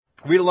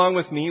Read along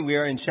with me. We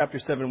are in chapter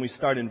 7. We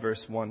start in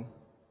verse 1. If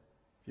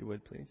you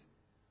would, please.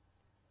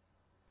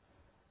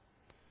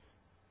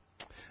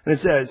 And it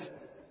says,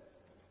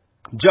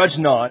 "Judge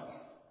not,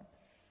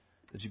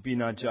 that you be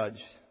not judged.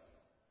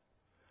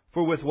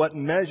 For with what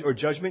measure or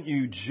judgment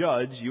you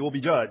judge, you will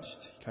be judged."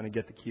 You kind of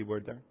get the key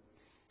word there.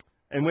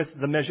 "And with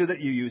the measure that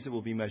you use, it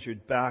will be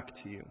measured back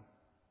to you.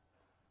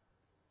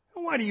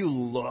 And why do you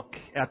look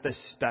at the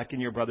speck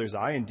in your brother's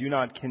eye and do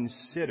not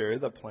consider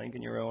the plank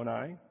in your own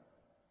eye?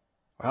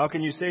 Or how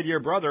can you say to your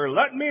brother,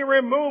 'Let me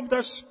remove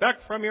the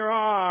speck from your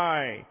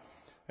eye'?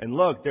 And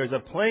look, there's a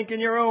plank in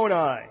your own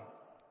eye.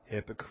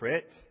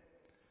 Hypocrite.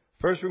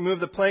 First remove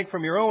the plank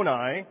from your own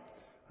eye,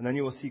 and then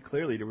you will see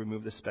clearly to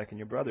remove the speck in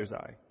your brother's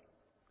eye.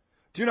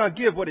 Do not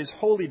give what is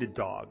holy to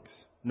dogs,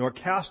 nor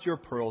cast your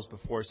pearls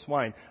before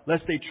swine,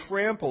 lest they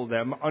trample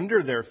them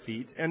under their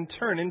feet and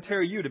turn and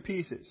tear you to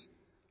pieces.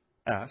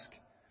 Ask,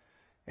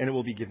 and it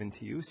will be given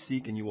to you.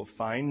 Seek, and you will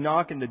find.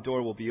 Knock, and the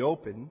door will be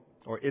open,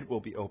 or it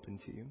will be open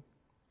to you.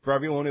 For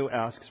everyone who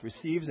asks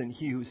receives, and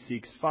he who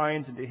seeks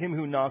finds, and to him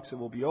who knocks it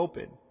will be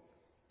open.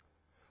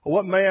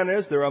 What man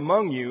is there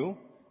among you,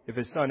 if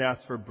his son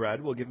asks for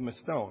bread, will give him a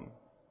stone?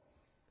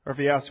 Or if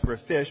he asks for a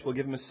fish, will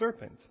give him a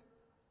serpent?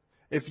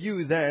 If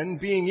you then,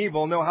 being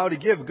evil, know how to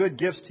give good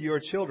gifts to your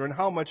children,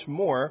 how much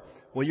more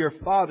will your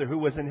Father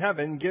who is in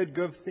heaven give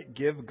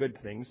good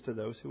things to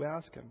those who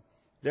ask him?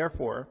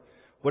 Therefore,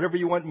 whatever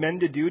you want men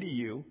to do to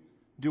you,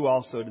 do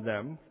also to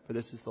them, for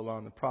this is the law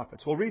and the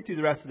prophets." We'll read through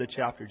the rest of the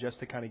chapter just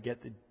to kind of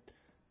get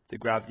the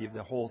gravity of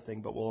the whole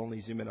thing, but we'll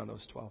only zoom in on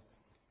those 12.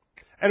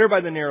 "Enter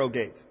by the narrow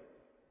gate.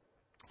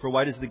 For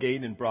wide is the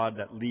gate and broad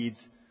that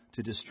leads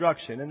to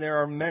destruction, and there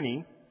are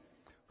many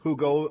who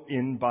go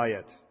in by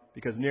it.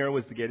 Because narrow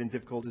is the gate and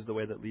difficult is the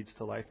way that leads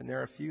to life, and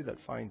there are few that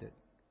find it.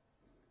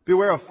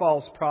 Beware of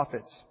false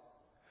prophets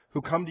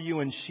who come to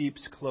you in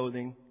sheep's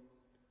clothing,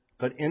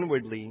 but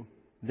inwardly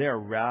they are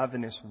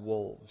ravenous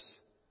wolves.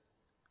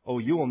 Oh,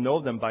 you will know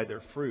them by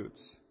their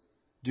fruits.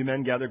 Do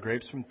men gather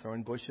grapes from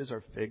thorn bushes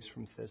or figs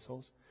from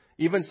thistles?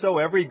 Even so,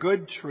 every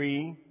good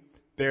tree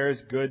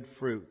bears good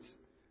fruit,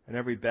 and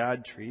every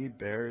bad tree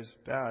bears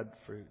bad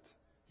fruit.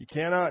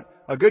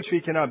 A good tree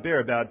cannot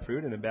bear bad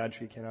fruit, and a bad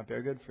tree cannot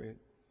bear good fruit.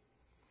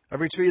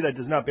 Every tree that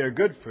does not bear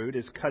good fruit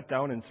is cut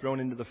down and thrown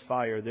into the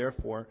fire.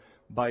 Therefore,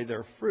 by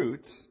their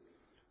fruits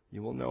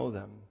you will know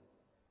them.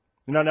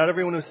 Now, not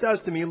everyone who says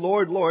to me,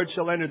 'Lord, Lord,'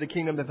 shall enter the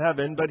kingdom of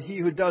heaven, but he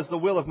who does the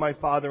will of my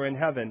Father in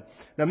heaven.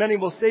 Now many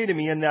will say to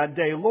me in that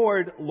day,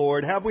 'Lord,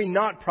 Lord, have we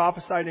not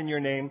prophesied in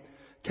your name,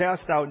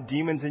 cast out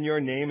demons in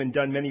your name, and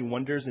done many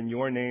wonders in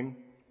your name?'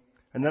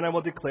 And then I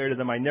will declare to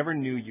them, 'I never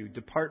knew you.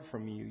 Depart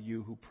from me,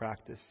 you who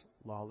practice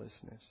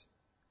lawlessness.'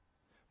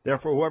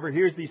 Therefore, whoever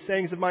hears these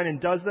sayings of mine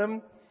and does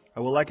them, I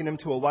will liken him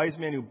to a wise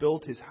man who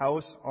built his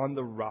house on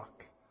the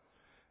rock.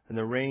 And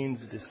the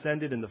rains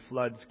descended and the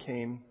floods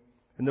came.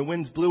 And the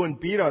winds blew and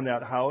beat on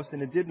that house,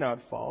 and it did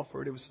not fall,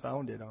 for it was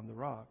founded on the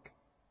rock.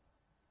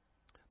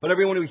 But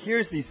everyone who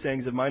hears these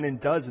sayings of mine and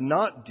does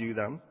not do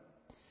them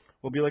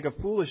will be like a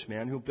foolish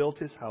man who built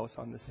his house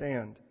on the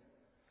sand.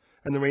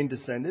 And the rain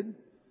descended, and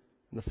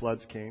the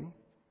floods came.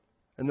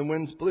 And the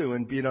winds blew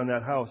and beat on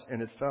that house,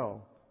 and it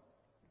fell.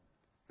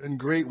 And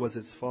great was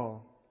its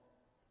fall.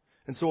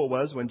 And so it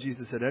was, when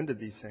Jesus had ended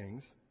these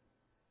sayings,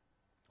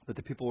 that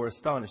the people were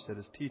astonished at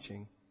his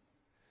teaching.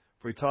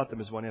 For he taught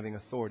them as one having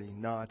authority,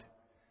 not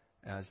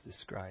as the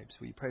scribes."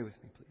 Will you pray with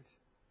me, please?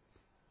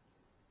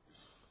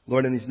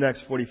 Lord, in these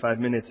next 45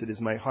 minutes, it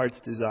is my heart's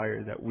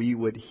desire that we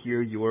would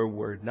hear your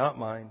word, not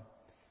mine.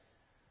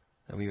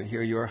 That we would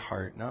hear your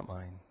heart, not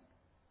mine.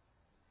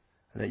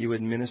 And that you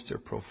would minister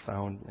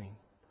profoundly.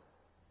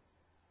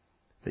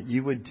 That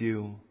you would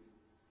do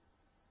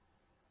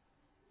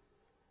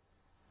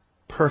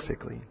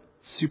perfectly,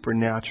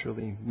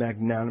 supernaturally,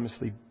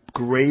 magnanimously,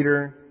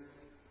 greater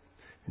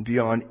and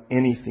beyond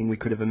anything we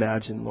could have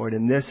imagined, Lord.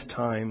 In this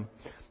time,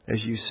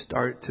 as you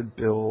start to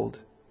build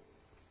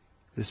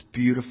this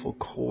beautiful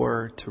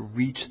core to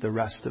reach the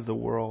rest of the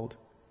world,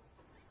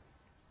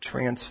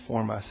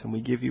 transform us, and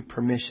we give you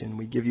permission.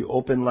 We give you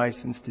open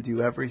license to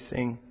do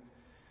everything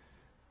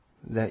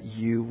that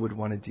you would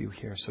want to do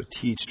here. So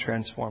teach,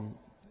 transform,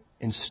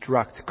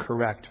 instruct,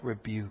 correct,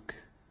 rebuke,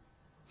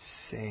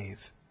 save.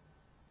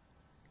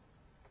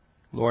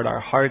 Lord,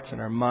 our hearts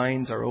and our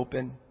minds are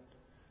open.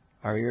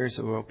 Our ears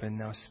are open.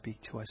 Now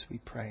speak to us, we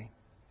pray.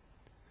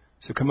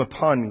 So come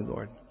upon me,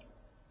 Lord.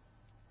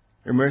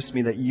 Immerse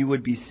me that you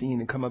would be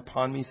seen, and come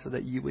upon me so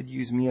that you would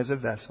use me as a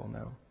vessel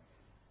now.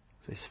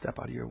 As I step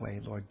out of your way,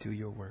 Lord, do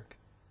your work.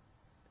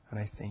 And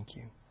I thank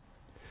you.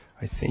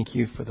 I thank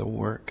you for the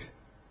work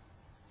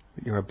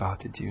that you're about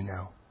to do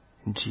now.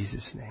 In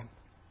Jesus' name.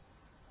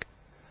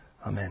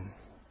 Amen.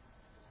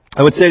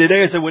 I would say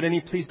today, as I would any,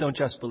 please don't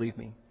just believe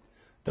me.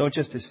 Don't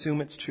just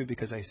assume it's true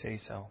because I say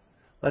so.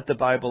 Let the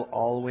Bible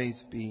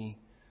always be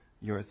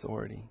your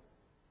authority.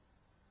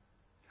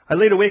 I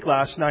laid awake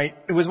last night.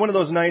 It was one of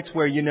those nights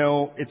where,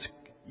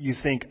 you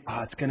think,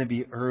 it's going to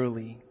be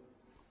early.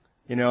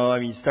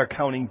 You start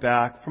counting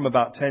back from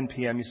about 10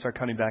 p.m. You start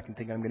counting back and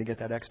think, I'm going to get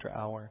that extra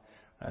hour.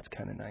 That's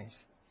kind of nice.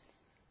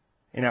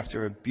 And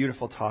after a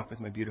beautiful talk with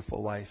my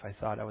beautiful wife, I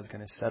thought I was going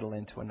to settle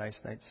into a nice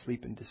night's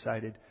sleep and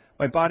decided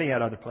my body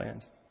had other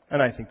plans.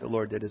 And I think the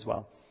Lord did as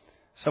well.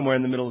 Somewhere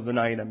in the middle of the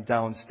night, I'm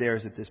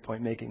downstairs at this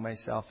point making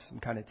myself some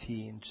kind of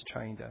tea and just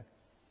trying to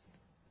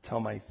tell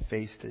my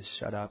face to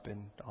shut up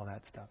and all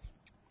that stuff.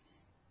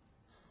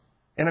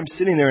 And I'm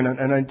sitting there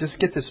and I just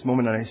get this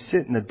moment and I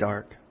sit in the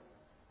dark.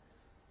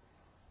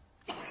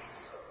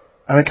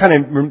 And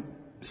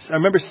I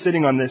remember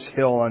sitting on this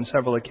hill on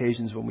several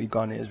occasions when we've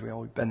gone to Israel.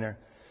 We've been there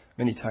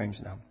many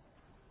times now.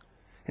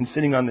 And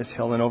sitting on this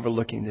hill and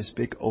overlooking this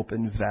big,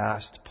 open,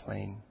 vast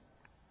plain.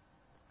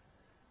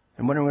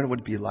 And wondering what it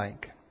would be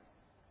like.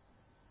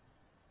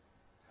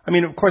 I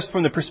mean, of course,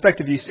 from the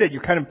perspective you sit,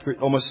 you're kind of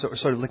almost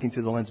sort of looking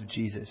through the lens of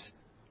Jesus.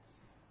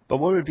 But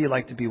what would it be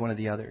like to be one of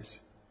the others?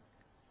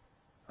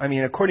 I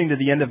mean, according to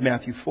the end of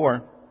Matthew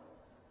 4,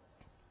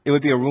 it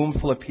would be a room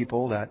full of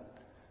people that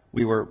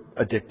we were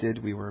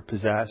addicted, we were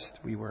possessed,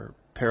 we were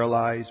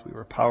paralyzed, we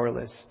were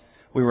powerless,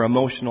 we were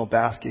emotional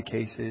basket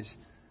cases,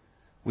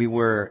 we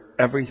were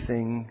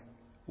everything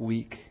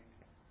weak.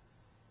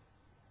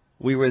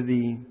 We were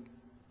the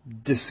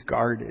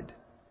discarded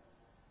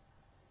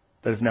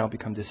that have now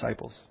become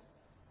disciples.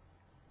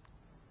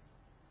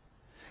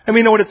 And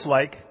we know what it's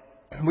like.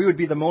 We would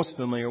be the most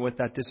familiar with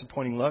that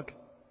disappointing look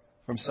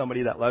from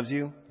somebody that loves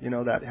you,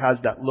 that has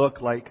that look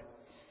like,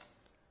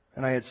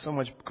 and I had so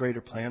much greater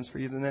plans for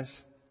you than this.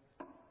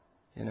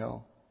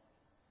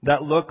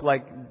 That look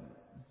like,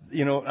 I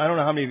don't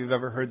know how many of you have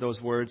ever heard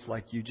those words,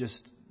 like you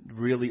just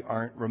really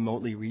aren't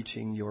remotely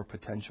reaching your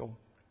potential.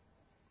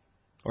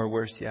 Or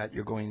worse yet,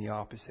 you're going the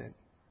opposite.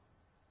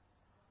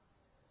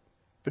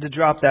 But to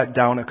drop that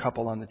down a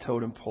couple on the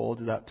totem pole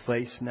to that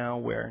place now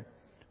where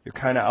you're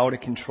kind of out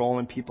of control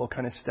and people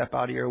kind of step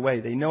out of your way.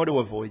 They know to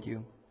avoid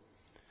you.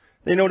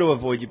 They know to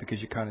avoid you because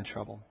you're kind of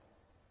trouble.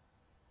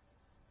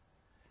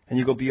 And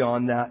you go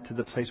beyond that to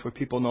the place where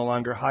people no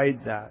longer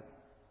hide that.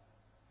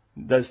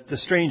 The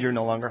stranger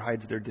no longer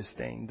hides their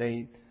disdain.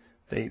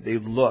 They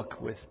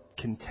look with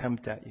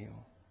contempt at you.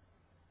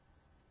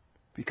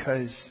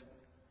 Because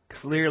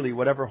clearly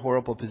whatever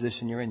horrible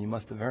position you're in, you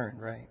must have earned,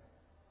 right?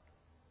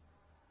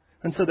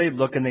 And so they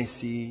look and they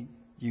see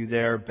you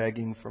there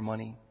begging for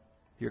money,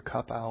 your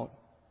cup out.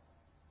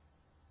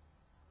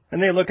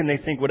 And they look and they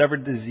think whatever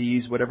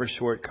disease, whatever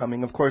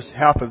shortcoming, of course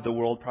half of the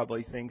world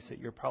probably thinks that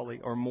you're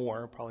probably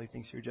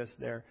thinks you're just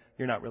there.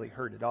 You're not really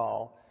hurt at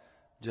all,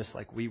 just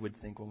like we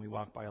would think when we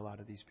walk by a lot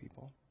of these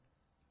people.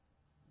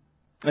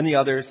 And the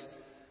others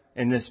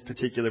in this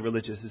particular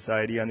religious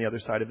society on the other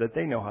side of it,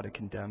 they know how to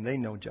condemn. They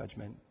know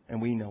judgment, and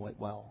we know it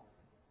well.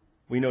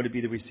 We know to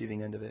be the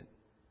receiving end of it.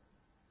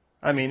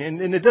 I mean,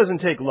 and it doesn't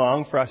take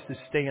long for us to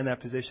stay in that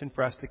position,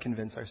 for us to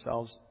convince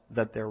ourselves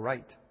that they're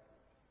right.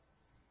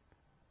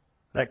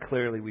 That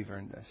clearly we've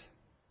earned this.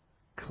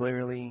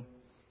 Clearly,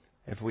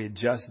 if we had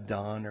just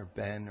done or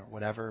been or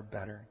whatever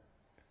better,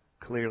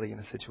 clearly in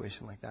a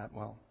situation like that,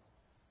 well,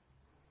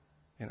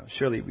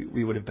 surely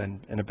we would have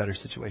been in a better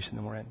situation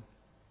than we're in.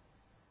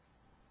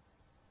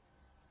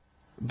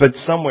 But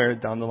somewhere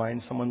down the line,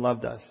 someone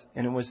loved us.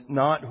 And it was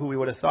not who we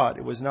would have thought.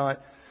 It was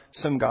not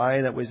some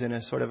guy that was in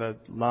a sort of a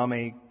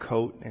lame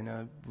coat and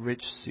a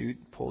rich suit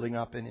pulling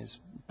up in his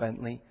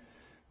Bentley,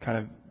 kind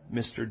of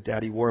Mr.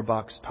 Daddy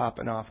Warbucks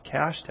popping off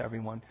cash to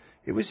everyone.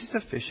 It was just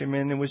a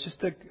fisherman. It was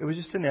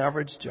just an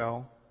average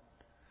Joe.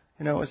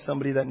 It was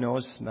somebody that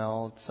knows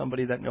smell,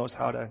 somebody that knows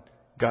how to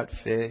gut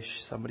fish,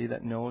 somebody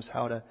that knows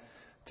how to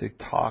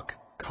talk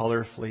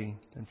colorfully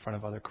in front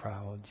of other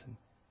crowds. And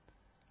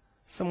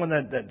someone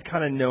that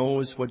kind of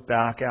knows what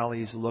back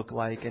alleys look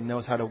like and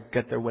knows how to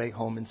get their way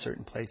home in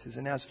certain places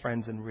and has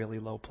friends in really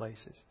low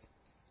places.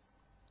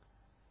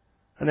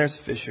 And there's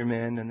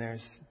fishermen and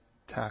there's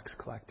tax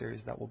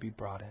collectors that will be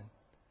brought in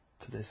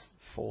to this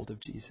fold of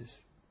Jesus.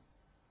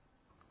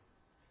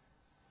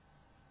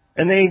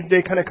 And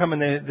they kind of come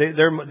and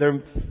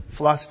their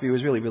philosophy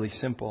was really, really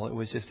simple. It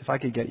was just, if I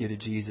could get you to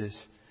Jesus,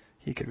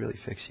 He could really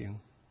fix you.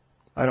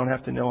 I don't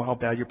have to know how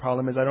bad your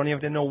problem is. I don't even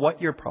have to know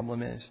what your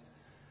problem is.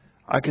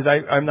 Because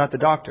I'm not the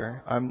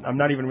doctor. I'm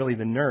not even really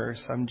the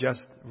nurse. I'm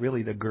just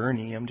really the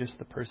gurney. I'm just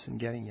the person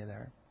getting you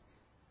there.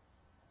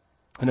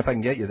 And if I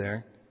can get you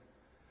there,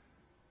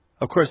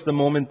 of course, the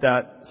moment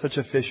that such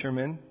a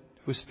fisherman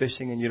who's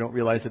fishing and you don't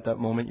realize at that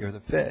moment you're the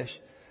fish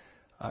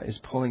is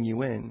pulling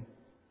you in,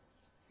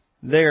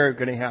 they're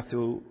going to have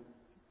to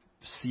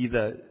see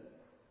the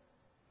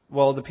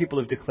people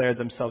who've declared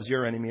themselves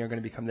your enemy are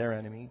going to become their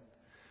enemy.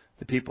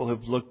 The people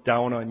who've looked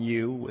down on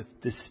you with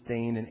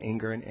disdain and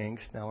anger and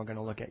angst now are going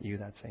to look at you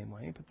that same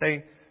way. But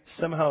they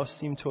somehow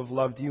seem to have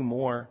loved you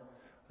more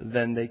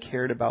than they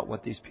cared about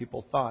what these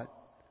people thought.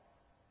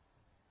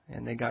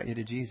 And they got you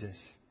to Jesus.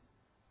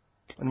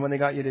 And when they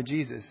got you to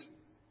Jesus,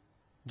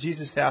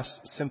 Jesus asked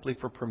simply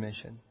for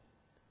permission.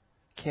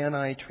 Can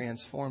I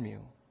transform you?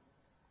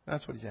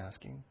 That's what He's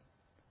asking.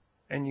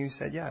 And you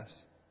said yes.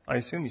 I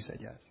assume you said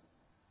yes.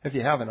 If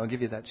you haven't, I'll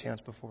give you that chance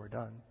before we're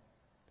done.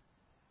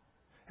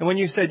 And when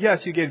you said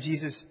yes, you gave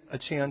Jesus a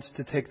chance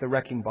to take the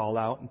wrecking ball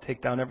out and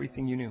take down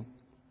everything you knew.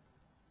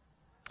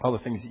 All the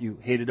things that you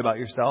hated about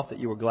yourself that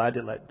you were glad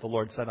to let the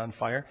Lord set on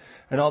fire.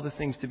 And all the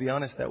things, to be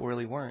honest, that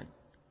really weren't.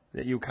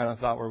 That you kind of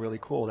thought were really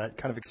cool. That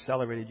kind of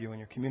accelerated you in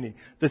your community.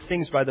 The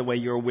things, by the way,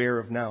 you're aware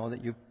of now that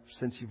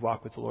since you've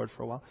walked with the Lord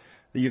for a while,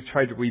 that you've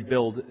tried to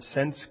rebuild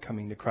since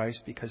coming to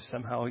Christ because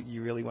somehow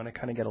you really want to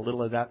kind of get a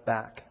little of that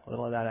back, a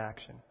little of that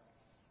action.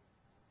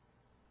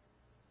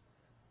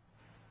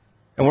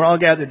 And we're all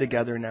gathered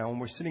together now, and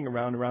we're sitting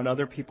around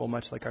other people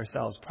much like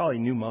ourselves. Probably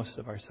knew most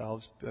of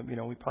ourselves. But,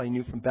 we probably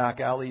knew from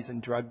back alleys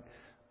and drug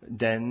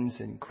dens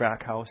and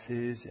crack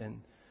houses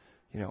and,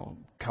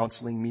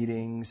 counseling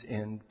meetings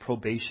and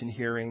probation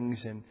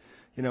hearings and,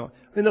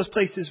 in those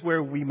places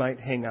where we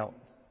might hang out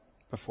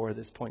before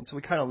this point. So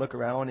we kind of look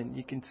around, and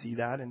you can see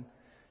that, and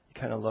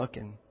you kind of look,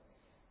 and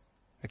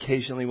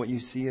occasionally what you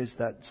see is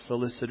that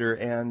solicitor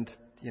and,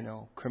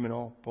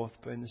 criminal both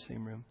in the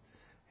same room.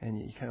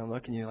 And you kind of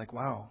look, and you're like,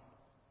 wow.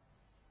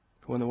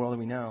 Who in the world are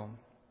we now?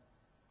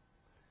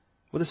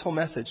 Well, this whole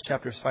message,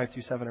 chapters 5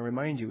 through 7, I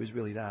remind you, is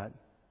really that.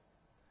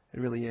 It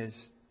really is.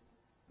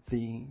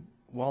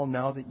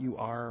 Now that you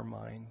are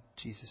mine,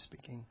 Jesus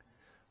speaking,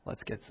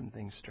 let's get some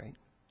things straight.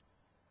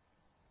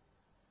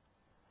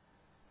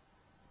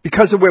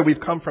 Because of where we've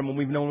come from and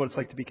we've known what it's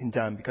like to be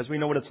condemned, because we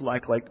know what it's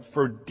like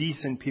for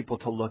decent people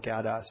to look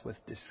at us with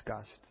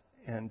disgust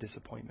and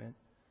disappointment.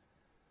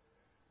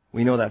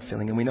 We know that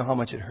feeling, and we know how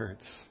much it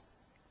hurts.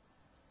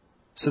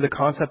 So the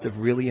concept of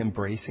really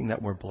embracing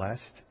that we're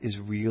blessed is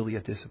really a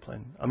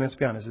discipline. Let's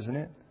be honest, isn't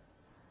it?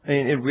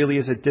 It really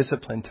is a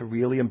discipline to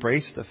really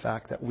embrace the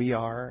fact that we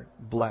are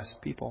blessed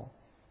people.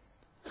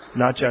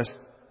 Not just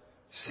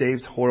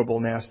saved, horrible,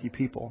 nasty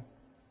people.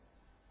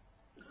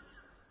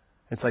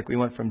 It's like we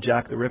went from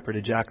Jack the Ripper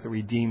to Jack the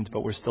Redeemed,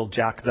 but we're still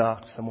Jack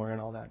the somewhere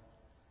and all that.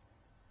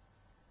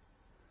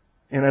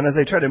 And then as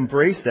I try to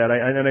embrace that,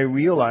 I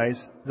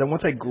realize that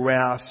once I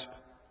grasp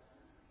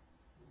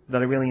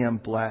that I really am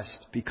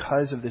blessed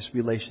because of this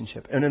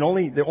relationship. And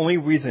the only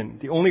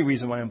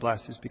reason why I'm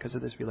blessed is because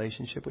of this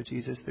relationship with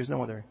Jesus. There's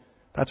no other.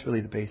 That's really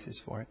the basis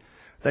for it.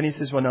 Then he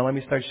says, well, now let me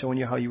start showing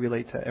you how you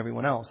relate to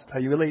everyone else. How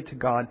you relate to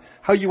God.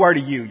 How you are to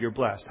you, you're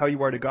blessed. How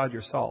you are to God,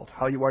 you're salt.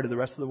 How you are to the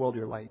rest of the world,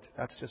 you're light.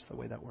 That's just the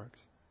way that works.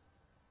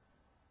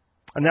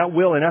 And that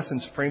will, in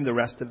essence, frame the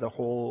rest of the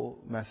whole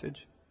message.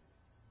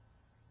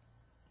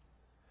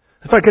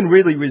 If I can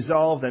really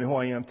resolve then who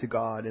I am to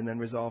God and then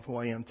resolve who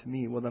I am to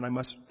me, well, then I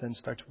must then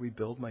start to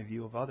rebuild my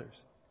view of others.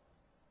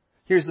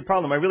 Here's the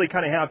problem. I really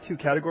kind of have two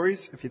categories,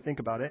 if you think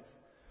about it.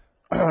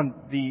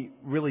 The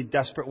really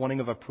desperate wanting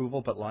of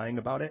approval but lying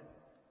about it.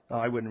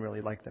 I wouldn't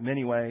really like them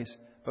anyways,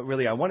 but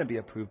really I want to be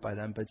approved by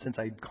them. But since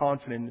I'm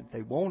confident that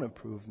they won't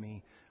approve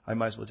me, I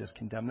might as well just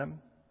condemn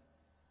them.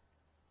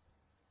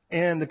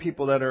 And the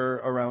people that are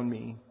around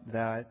me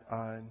that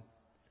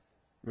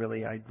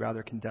really I'd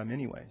rather condemn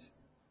anyways.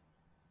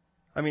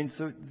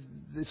 So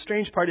the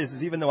strange part is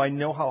even though I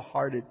know how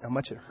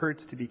much it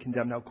hurts to be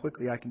condemned, how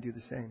quickly I can do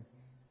the same.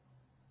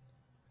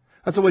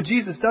 And so what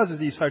Jesus does is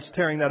he starts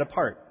tearing that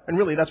apart. And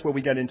really that's where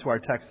we get into our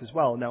text as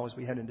well now as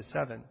we head into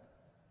 7.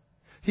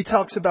 He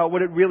talks about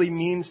what it really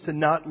means to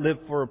not live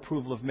for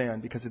approval of man,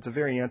 because it's a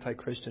very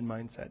anti-Christian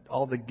mindset.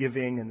 All the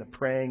giving and the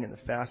praying and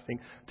the fasting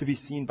to be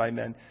seen by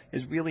men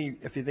is really,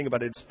 if you think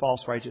about it, it's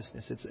false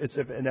righteousness. It's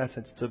in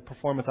essence, it's a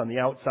performance on the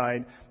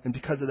outside. And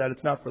because of that,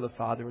 it's not for the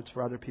Father, it's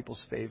for other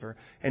people's favor.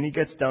 And he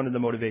gets down to the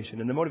motivation.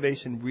 And the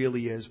motivation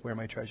really is where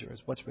my treasure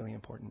is. What's really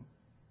important?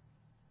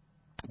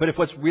 But if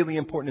what's really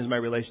important is my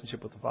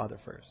relationship with the Father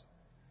first,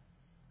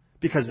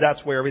 because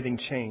that's where everything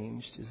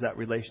changed, is that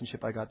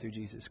relationship I got through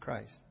Jesus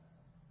Christ.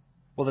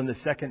 Well, then the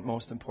second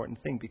most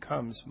important thing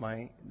becomes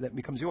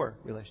your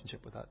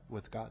relationship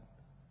with God.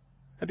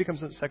 That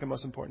becomes the second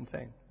most important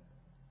thing.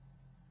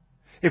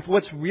 If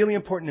what's really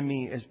important to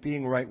me is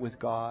being right with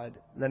God,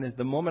 then at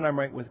the moment I'm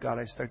right with God,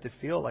 I start to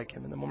feel like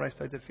Him. And the moment I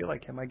start to feel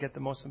like Him, I get the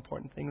most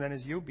important thing then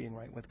is you being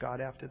right with God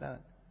after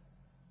that.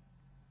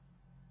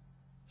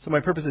 So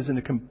my purpose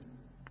isn't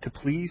to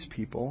please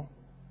people,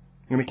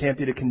 and it can't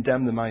be to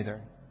condemn them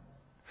either.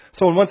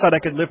 So on one side, I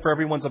could live for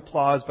everyone's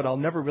applause, but I'll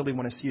never really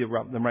want to see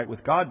them right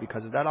with God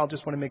because of that. I'll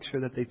just want to make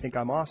sure that they think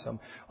I'm awesome.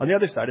 On the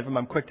other side of them,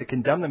 I'm quick to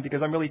condemn them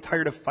because I'm really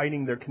tired of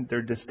fighting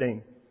their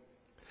disdain.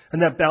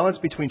 And that balance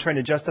between trying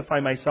to justify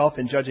myself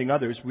and judging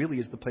others really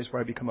is the place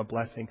where I become a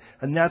blessing.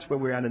 And that's where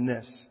we're at in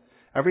this.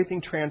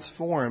 Everything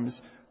transforms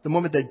the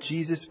moment that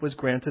Jesus was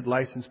granted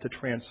license to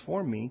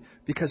transform me,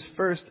 because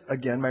first,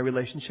 again, my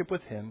relationship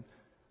with Him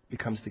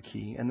becomes the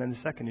key. And then the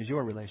second is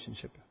your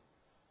relationship.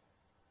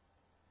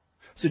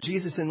 So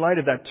Jesus, in light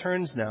of that,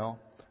 turns now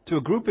to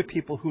a group of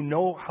people who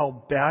know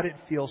how bad it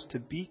feels to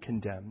be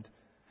condemned.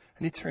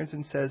 And He turns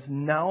and says,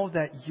 now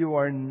that you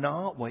are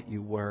not what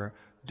you were,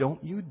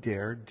 don't you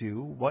dare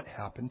do what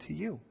happened to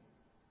you.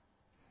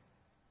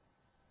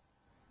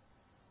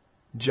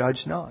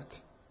 Judge not.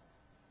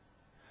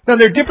 Now,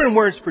 there are different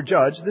words for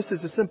judge. This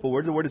is a simple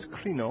word. The word is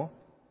krino.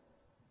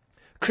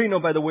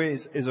 Krino, by the way,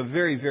 is a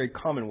very, very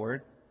common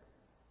word.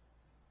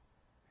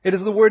 It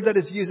is the word that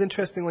is used,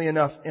 interestingly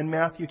enough, in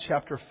Matthew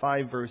chapter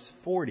 5, verse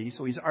 40.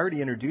 So he's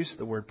already introduced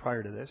the word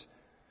prior to this.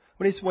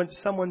 When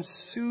someone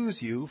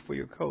sues you for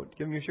your coat,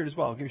 give them your shirt as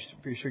well. For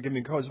your shirt, give them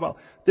your coat as well.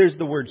 There's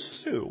the word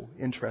sue,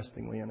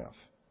 interestingly enough.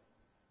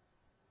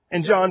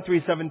 In John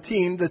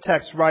 3:17, the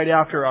text right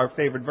after our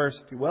favorite verse,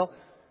 if you will,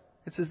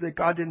 it says that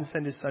God didn't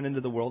send His Son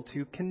into the world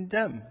to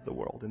condemn the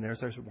world. And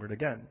there's our word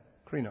again,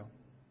 krino.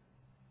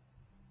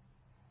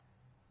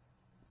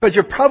 But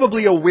you're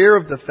probably aware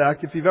of the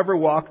fact, if you've ever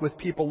walked with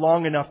people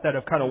long enough that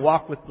have kind of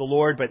walked with the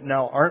Lord but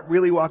now aren't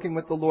really walking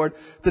with the Lord,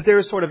 that there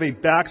is sort of a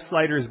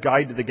backslider's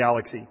guide to the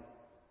galaxy.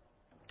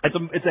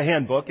 It's a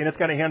handbook, and it's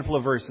got a handful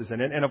of verses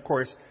in it. And of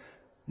course,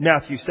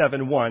 Matthew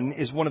 7:1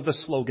 is one of the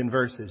slogan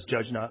verses,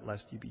 judge not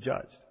lest you be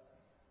judged.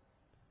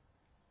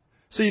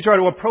 So you try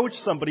to approach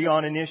somebody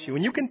on an issue,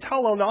 and you can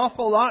tell an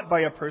awful lot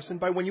by a person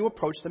by when you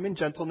approach them in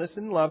gentleness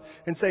and love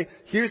and say,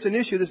 here's an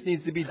issue, this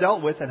needs to be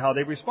dealt with, and how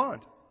they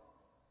respond.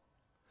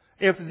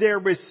 If their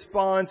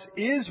response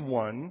is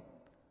one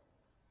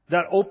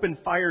that open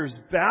fires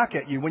back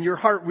at you when your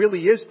heart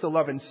really is to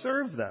love and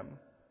serve them,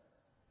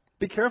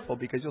 be careful,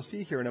 because you'll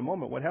see here in a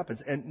moment what happens.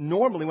 And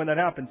normally when that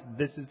happens,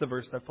 this is the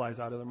verse that flies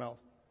out of their mouth.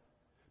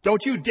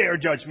 Don't you dare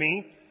judge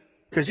me,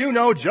 because you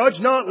know, judge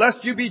not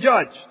lest you be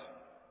judged.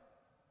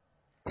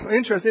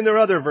 Interesting, there are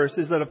other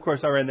verses that of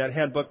course are in that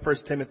handbook, 1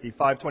 Timothy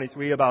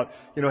 5:23 about,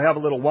 have a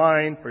little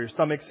wine for your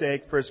stomach's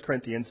sake, 1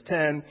 Corinthians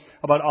 10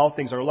 about all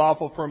things are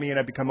lawful for me and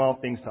I become all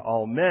things to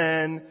all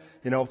men.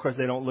 Of course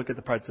they don't look at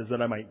the part that says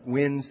that I might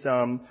win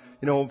some.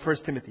 1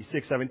 Timothy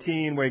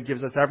 6:17 where He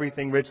gives us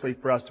everything richly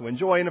for us to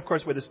enjoy, and of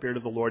course where the Spirit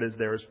of the Lord is,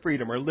 there is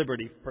freedom or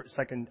liberty,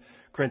 2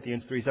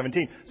 Corinthians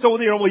 3:17. So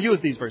we'll use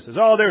these verses.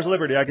 Oh, there's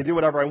liberty, I can do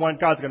whatever I want,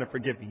 God's going to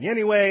forgive me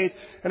anyways.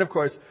 And of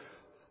course,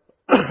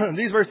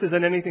 these verses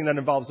and anything that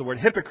involves the word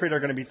hypocrite are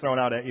going to be thrown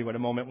out at you in a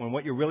moment when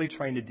what you're really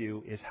trying to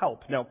do is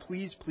help. Now,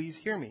 please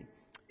hear me.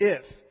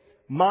 If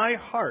my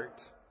heart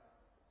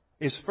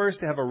is first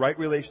to have a right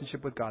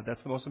relationship with God,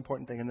 that's the most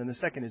important thing. And then the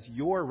second is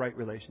your right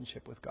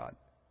relationship with God.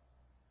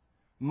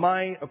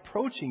 My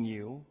approaching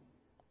you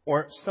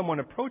or someone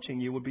approaching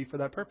you would be for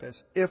that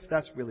purpose, if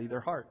that's really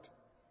their heart.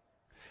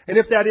 And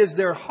if that is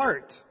their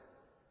heart,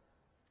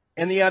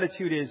 and the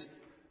attitude is,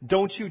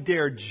 don't you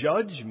dare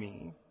judge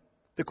me,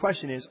 the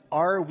question is,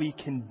 are we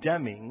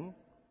condemning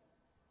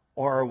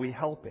or are we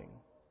helping?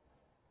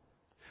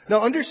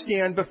 Now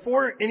understand,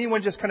 before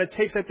anyone just kind of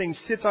takes that thing,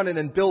 sits on it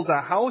and builds a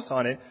house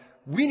on it,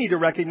 we need to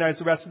recognize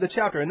the rest of the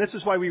chapter. And this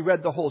is why we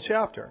read the whole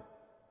chapter.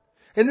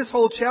 In this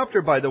whole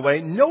chapter, by the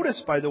way,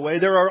 notice,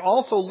 there are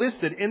also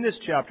listed in this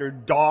chapter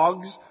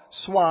dogs,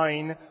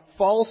 swine,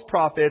 false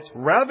prophets,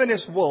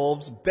 ravenous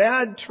wolves,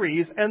 bad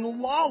trees, and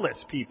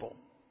lawless people,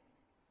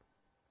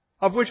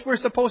 of which we're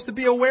supposed to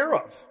be aware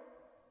of.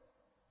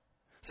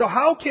 So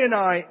how can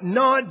I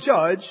not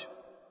judge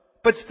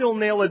but still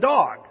nail a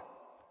dog?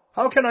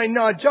 How can I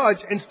not judge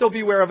and still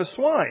beware of a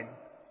swine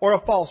or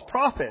a false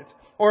prophet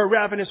or a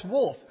ravenous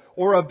wolf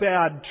or a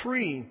bad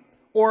tree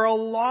or a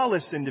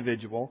lawless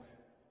individual?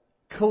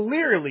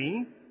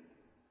 Clearly,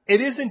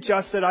 it isn't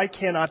just that I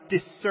cannot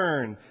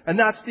discern. And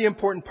that's the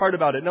important part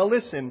about it. Now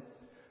listen,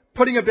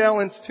 putting a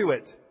balance to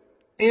it.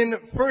 In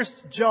 1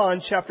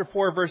 John chapter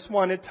 4 verse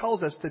 1, it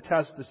tells us to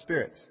test the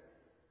spirits.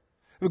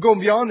 We're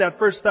going beyond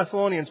that. 1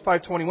 Thessalonians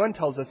 5:21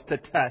 tells us to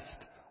test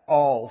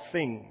all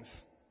things.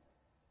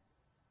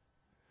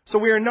 So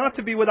we are not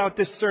to be without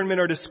discernment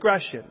or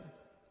discretion.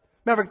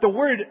 Matter of fact, the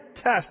word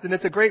test, and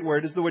it's a great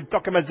word, is the word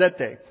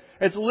dokamazete.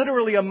 It's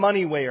literally a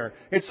money weigher.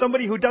 It's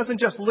somebody who doesn't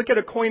just look at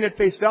a coin at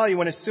face value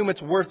and assume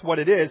it's worth what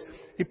it is.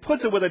 He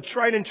puts it with a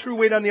tried and true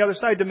weight on the other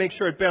side to make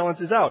sure it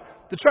balances out.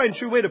 The tried and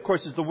true weight, of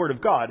course, is the Word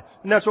of God.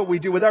 And that's what we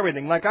do with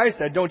everything. Like I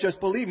said, don't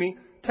just believe me.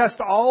 Test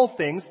all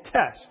things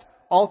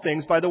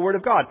by the Word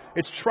of God.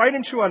 It's tried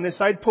and true on this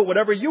side. Put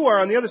whatever you are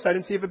on the other side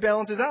and see if it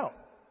balances out.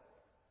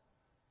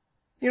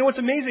 You know what's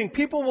amazing?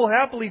 People will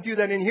happily do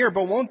that in here,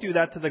 but won't do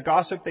that to the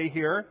gossip they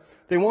hear.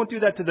 They won't do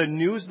that to the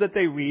news that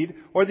they read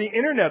or the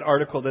internet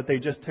article that they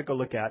just took a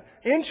look at.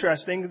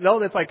 Interesting,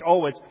 though, it's like,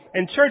 it's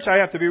in church I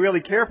have to be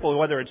really careful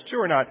whether it's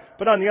true or not.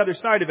 But on the other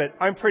side of it,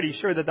 I'm pretty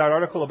sure that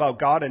article about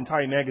God in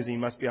Time Magazine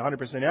must be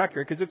 100%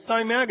 accurate because it's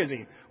Time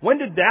Magazine. When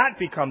did that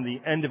become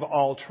the end of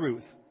all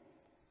truth?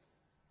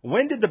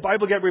 When did the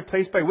Bible get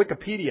replaced by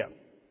Wikipedia?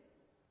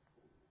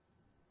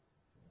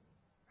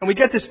 And we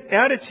get this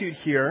attitude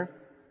here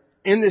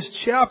in this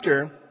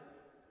chapter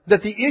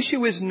that the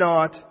issue is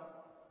not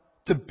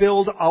to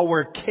build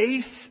our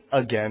case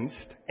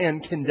against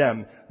and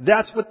condemn.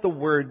 That's what the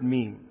word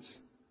means.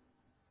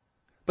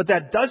 But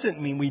that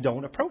doesn't mean we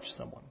don't approach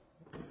someone.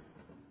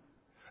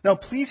 Now,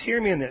 please hear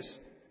me in this.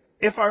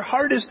 If our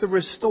heart is to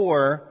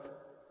restore,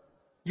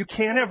 you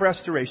can't have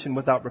restoration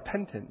without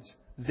repentance.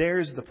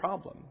 There's the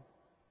problem.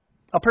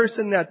 A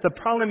person that the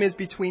problem is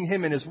between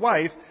him and his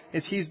wife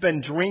is he's been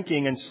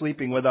drinking and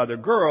sleeping with other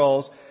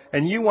girls,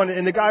 and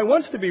the guy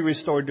wants to be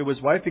restored to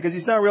his wife because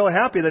he's not really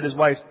happy that his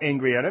wife's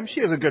angry at him.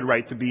 She has a good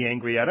right to be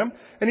angry at him.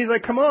 And he's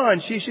like, come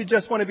on, she should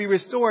just want to be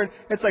restored.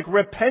 It's like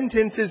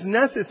repentance is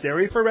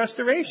necessary for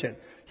restoration.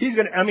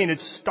 It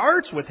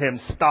starts with him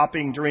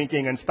stopping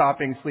drinking and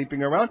stopping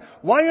sleeping around.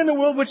 Why in the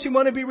world would she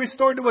want to be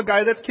restored to a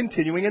guy that's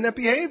continuing in that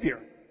behavior?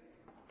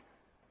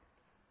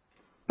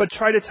 But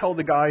try to tell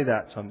the guy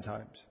that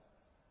sometimes.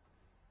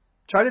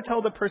 Try to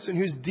tell the person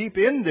who's deep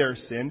in their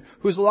sin,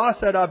 who's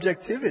lost that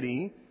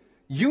objectivity,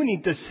 you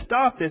need to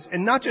stop this,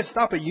 and not just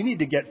stop it, you need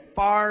to get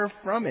far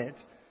from it.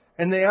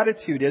 And the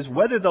attitude is,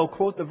 whether they'll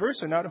quote the verse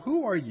or not,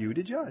 who are you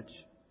to judge?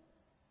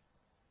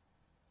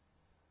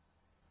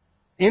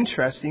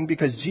 Interesting,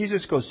 because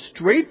Jesus goes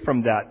straight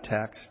from that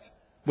text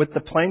with the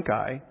plank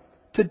eye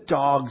to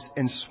dogs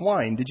and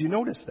swine. Did you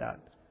notice that?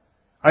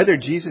 Either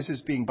Jesus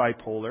is being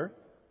bipolar,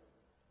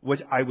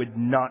 which I would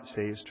not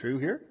say is true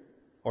here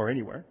or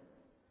anywhere,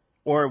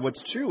 or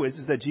what's true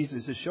is that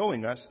Jesus is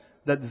showing us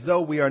that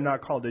though we are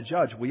not called to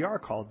judge, we are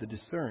called to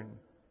discern.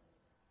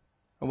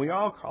 And we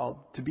are called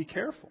to be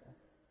careful.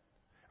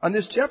 On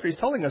this chapter, he's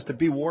telling us to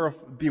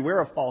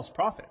beware of false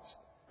prophets.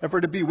 And for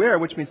to beware,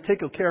 which means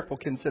take a careful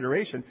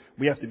consideration,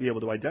 we have to be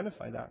able to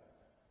identify that.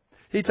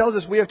 He tells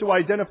us we have to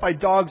identify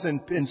dogs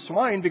and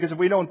swine, because if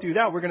we don't do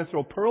that, we're going to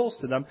throw pearls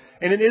to them.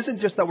 And it isn't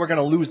just that we're going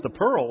to lose the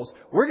pearls,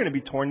 we're going to be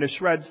torn to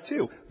shreds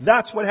too.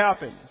 That's what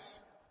happens.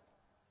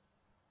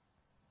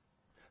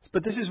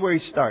 But this is where he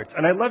starts.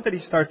 And I love that he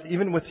starts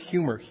even with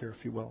humor here,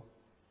 if you will.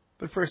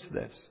 But first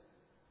this.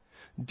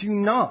 Do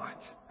not,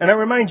 and I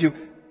remind you,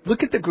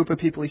 look at the group of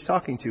people he's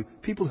talking to.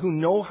 People who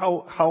know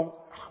how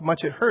much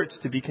it hurts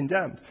to be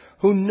condemned.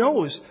 Who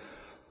knows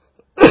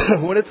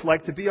what it's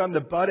like to be on the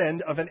butt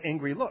end of an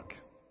angry look.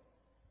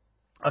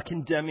 A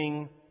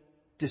condemning,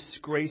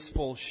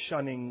 disgraceful,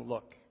 shunning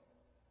look.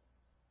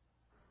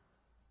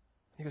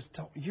 He goes,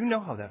 you know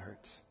how that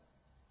hurts.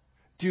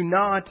 Do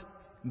not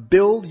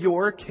build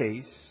your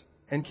case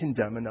and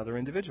condemn another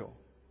individual.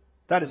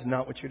 That is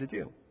not what you're to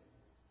do.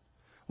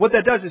 What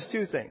that does is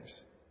two things.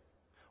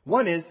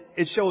 One is,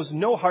 it shows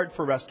no heart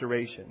for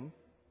restoration.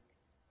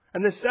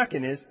 And the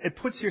second is, it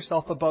puts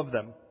yourself above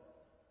them.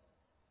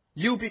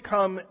 You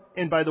become,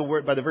 and by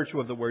the virtue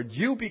of the word,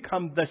 you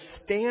become the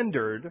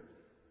standard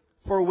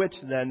for which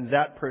then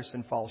that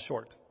person falls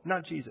short,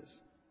 not Jesus.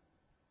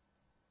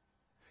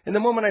 In the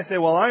moment I say,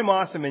 well, I'm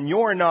awesome and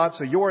you're not,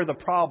 so you're the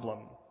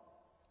problem.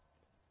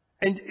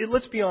 And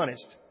let's be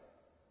honest.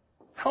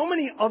 How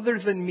many other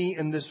than me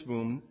in this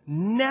room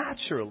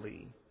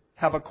naturally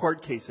have a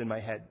court case in my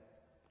head?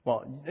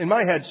 Well, in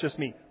my head, it's just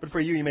me. But for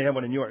you, you may have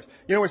one in yours.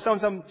 You know, where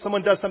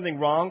someone does something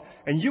wrong,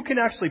 and you can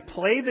actually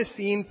play the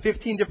scene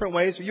 15 different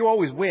ways. You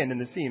always win in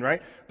the scene,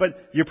 right?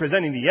 But you're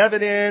presenting the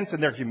evidence,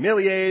 and they're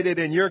humiliated,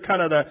 and you're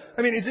kind of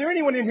is there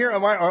anyone in here,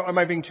 or am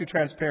I being too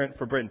transparent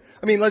for Britain?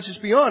 I mean, let's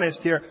just be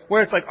honest here,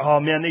 where it's like, oh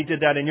man, they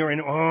did that, and you're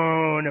in,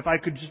 and if I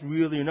could just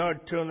really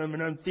not tell them,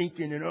 and I'm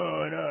thinking, and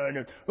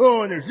and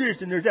there's this,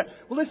 and there's that.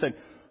 Well, listen,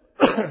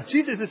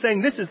 Jesus is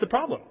saying this is the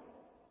problem.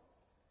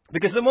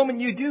 Because the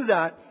moment you do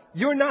that,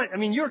 you're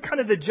kind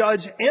of the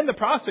judge and the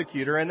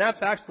prosecutor, and that's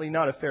actually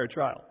not a fair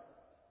trial.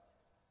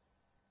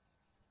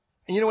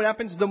 And you know what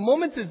happens? The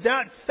moment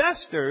that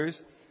festers,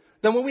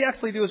 then what we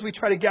actually do is we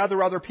try to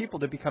gather other people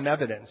to become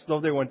evidence, though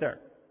they weren't there.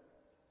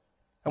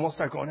 And we'll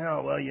start going,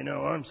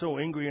 I'm so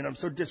angry and I'm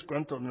so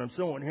disgruntled and I'm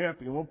so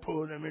unhappy, and we'll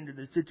pull them into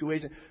the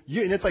situation.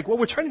 And it's like, what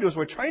we're trying to do is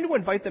we're trying to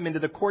invite them into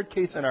the court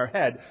case in our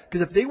head,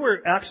 because if they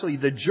were actually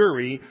the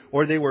jury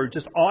or they were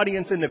just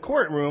audience in the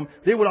courtroom,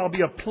 they would all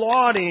be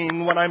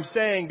applauding what I'm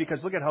saying,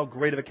 because look at how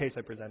great of a case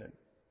I presented.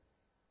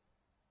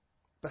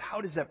 But how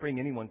does that bring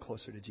anyone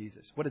closer to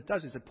Jesus? What it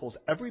does is it pulls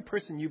every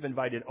person you've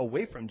invited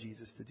away from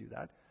Jesus to do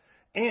that.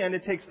 And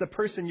it takes the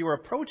person you're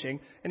approaching,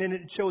 and then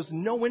it shows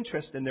no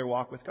interest in their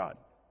walk with God.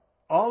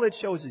 All it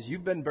shows is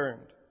you've been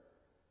burned.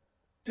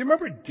 Do you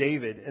remember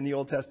David in the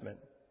Old Testament?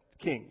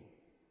 King.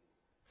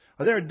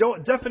 There are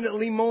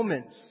definitely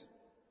moments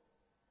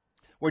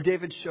where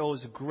David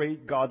shows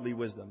great godly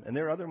wisdom. And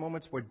there are other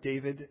moments where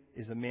David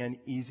is a man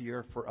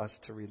easier for us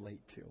to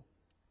relate to.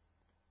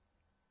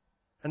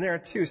 And there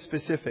are two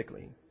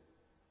specifically.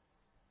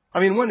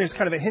 One there's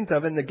kind of a hint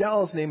of, and the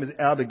gal's name is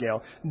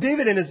Abigail.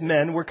 David and his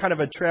men were kind of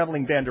a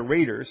traveling band of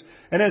raiders.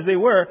 And as they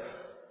were,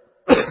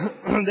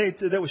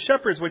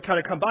 shepherds would kind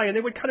of come by, and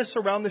they would kind of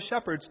surround the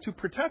shepherds to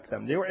protect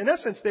them. In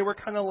essence, they were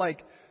kind of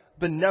like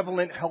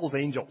benevolent Hell's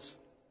Angels.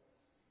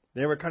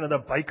 They were kind of the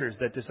bikers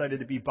that decided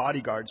to be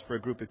bodyguards for a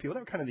group of people.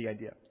 That was kind of the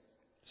idea.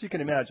 So you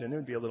can imagine, it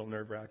would be a little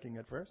nerve-wracking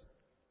at first.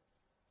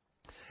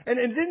 And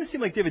it didn't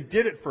seem like David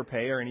did it for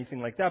pay or anything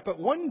like that. But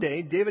one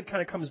day, David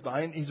kind of comes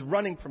by, and he's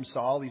running from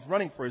Saul. He's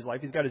running for his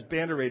life. He's got his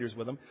band of raiders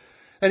with him.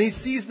 And he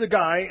sees the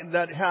guy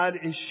that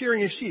is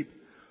shearing his sheep.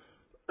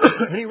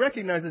 And he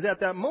recognizes at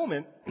that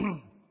moment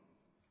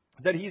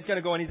that he's going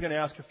to go and he's going to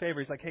ask a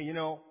favor. He's like, hey, I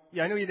know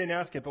you didn't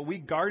ask it, but we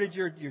guarded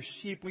your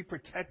sheep. We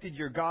protected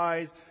your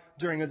guys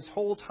during this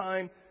whole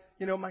time.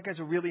 My guys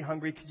are really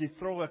hungry. Could you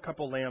throw a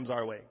couple lambs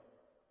our way?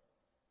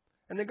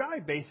 And the guy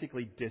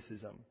basically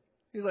disses him.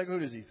 He's like, who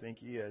does he think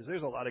he is?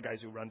 There's a lot of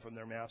guys who run from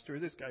their master.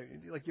 This guy,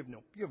 you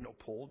have no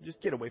pull. Just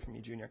get away from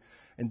me, Junior.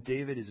 And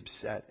David is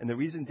upset. And the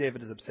reason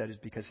David is upset is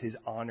because his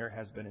honor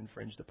has been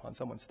infringed upon.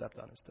 Someone stepped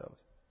on his toes.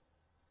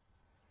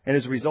 And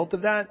as a result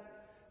of that,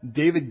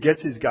 David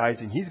gets his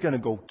guys and he's going to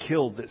go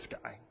kill this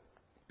guy.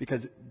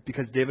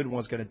 Because David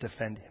was going to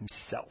defend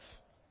himself,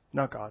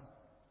 not God.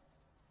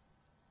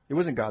 It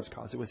wasn't God's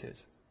cause, it was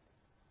his.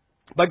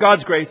 By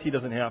God's grace, he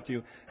doesn't have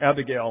to.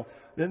 Abigail,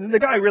 the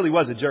guy really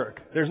was a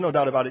jerk. There's no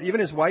doubt about it. Even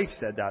his wife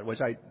said that,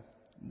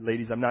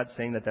 ladies, I'm not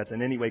saying that that's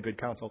in any way good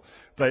counsel.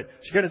 But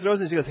she kind of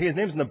throws in, she goes, hey, his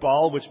name's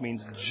Nabal, which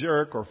means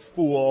jerk or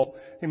fool.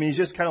 I mean, he's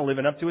just kind of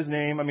living up to his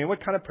name. I mean,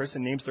 what kind of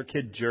person names their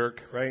kid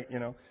jerk, right?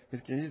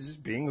 He's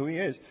just being who he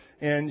is.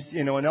 And,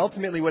 and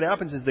ultimately what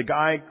happens is the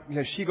guy,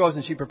 she goes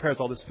and she prepares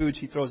all this food.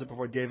 She throws it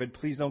before David.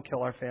 Please don't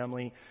kill our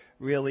family.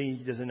 Really,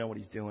 he doesn't know what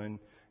he's doing.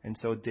 And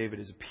so David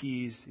is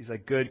appeased. He's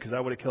like, good, because I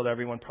would have killed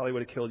everyone. Probably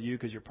would have killed you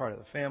because you're part of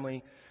the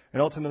family.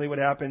 And ultimately what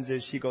happens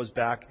is she goes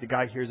back. The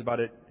guy hears about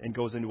it and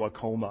goes into a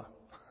coma.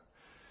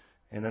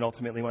 And then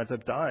ultimately winds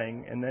up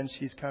dying. And then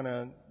she's kind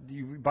of,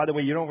 by the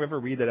way, you don't ever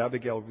read that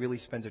Abigail really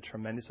spends a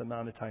tremendous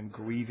amount of time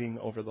grieving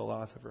over the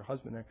loss of her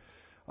husband there.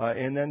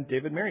 And then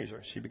David marries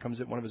her. She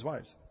becomes one of his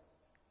wives.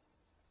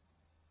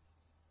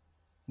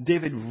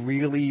 David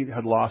really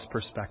had lost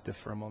perspective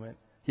for a moment.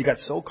 He got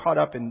so caught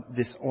up in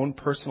this own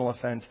personal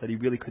offense that he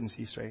really couldn't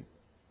see straight.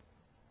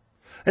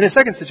 And the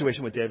second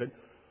situation with David,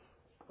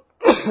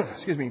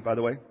 excuse me, by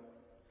the way,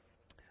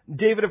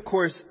 David, of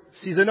course,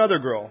 sees another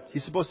girl.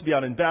 He's supposed to be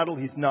out in battle.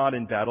 He's not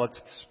in battle. It's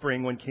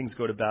spring when kings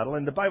go to battle.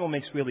 And the Bible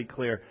makes really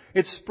clear,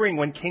 it's spring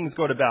when kings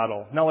go to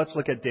battle. Now let's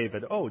look at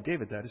David. Oh,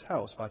 David's at his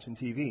house watching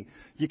TV.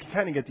 You can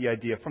kind of get the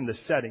idea from the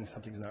setting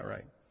something's not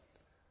right.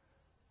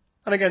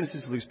 And again, this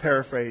is a loose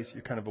paraphrase.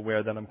 You're kind of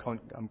aware that I'm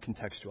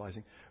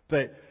contextualizing.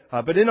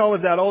 But in all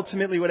of that,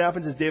 ultimately what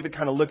happens is David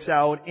kind of looks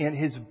out and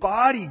his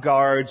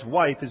bodyguard's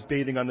wife is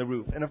bathing on the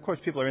roof. And of course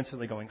people are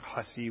instantly going,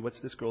 hussy,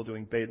 what's this girl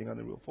doing bathing on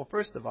the roof? Well,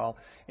 first of all,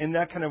 in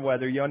that kind of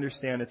weather, you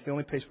understand it's the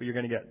only place where you're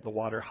going to get the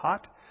water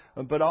hot.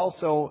 But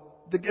also,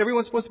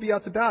 everyone's supposed to be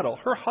out to battle.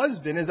 Her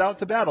husband is out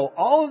to battle.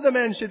 All of the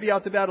men should be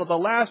out to battle. The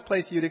last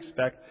place you'd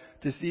expect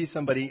to see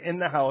somebody in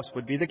the house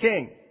would be the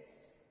king.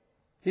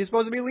 He's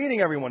supposed to be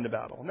leading everyone to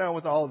battle. Now,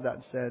 with all of that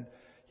said,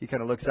 he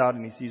kind of looks out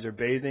and he sees her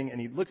bathing,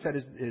 and he looks at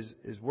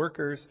his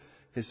workers,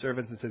 his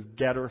servants, and says,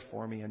 get her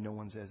for me, and no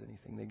one says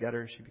anything. They get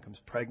her, she becomes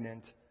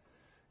pregnant.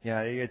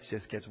 Yeah, it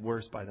just gets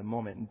worse by the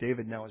moment. And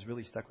David now is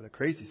really stuck with a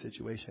crazy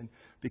situation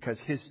because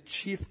his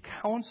chief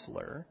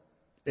counselor,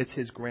 it's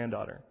his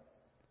granddaughter.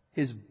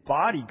 His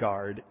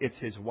bodyguard, it's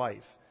his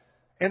wife.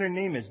 And her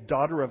name is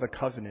Daughter of a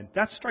Covenant.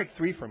 That's strike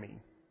 3 for me.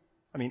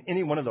 I mean,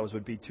 any one of those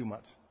would be too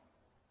much.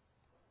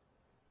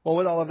 Well,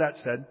 with all of that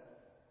said,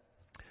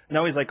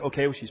 now he's like,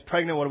 okay, well, she's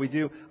pregnant. What do we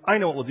do? I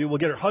know what we'll do. We'll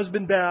get her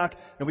husband back.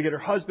 And we get her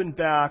husband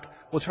back,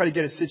 we'll try to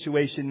get a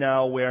situation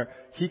now where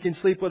he can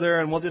sleep with her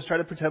and we'll just try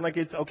to pretend like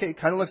it's okay. It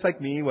kind of looks like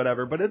me,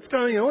 whatever. But it's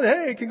going,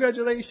 hey,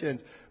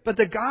 congratulations. But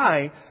the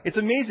guy, it's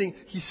amazing.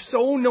 He's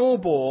so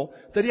noble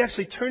that he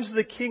actually turns to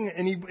the king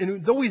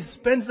and though he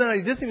spends the night,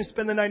 he doesn't even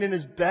spend the night in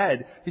his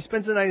bed. He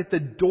spends the night at the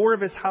door of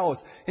his house.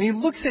 And he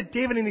looks at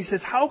David and he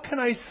says, how can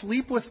I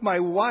sleep with my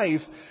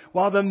wife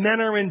while the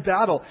men are in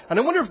battle? And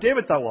I wonder if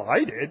David thought, well,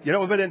 I did,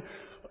 but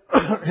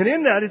and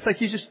in that, it's like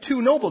he's just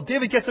too noble.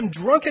 David gets him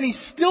drunk and he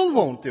still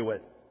won't do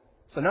it.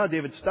 So now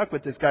David's stuck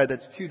with this guy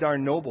that's too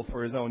darn noble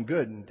for his own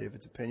good, in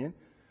David's opinion.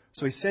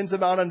 So he sends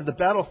him out onto the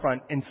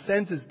battlefront and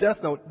sends his death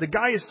note. The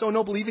guy is so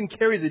noble, he even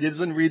carries it. He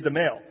doesn't read the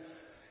mail.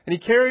 And he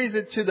carries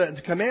it to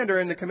the commander,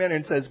 and the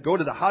commander says, go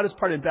to the hottest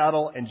part in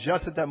battle, and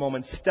just at that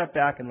moment, step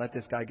back and let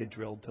this guy get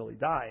drilled till he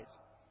dies.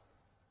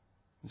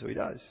 And so he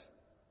does.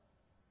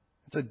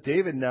 So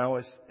David now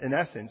is, in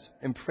essence,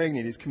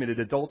 impregnated. He's committed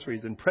adultery.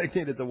 He's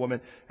impregnated the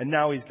woman, and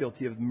now he's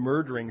guilty of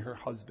murdering her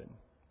husband.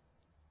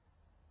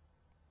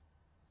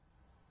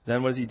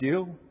 Then what does he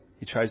do?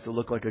 He tries to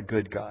look like a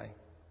good guy.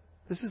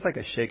 This is like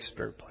a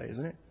Shakespeare play,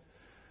 isn't it?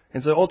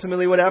 And so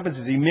ultimately what happens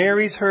is he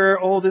marries her.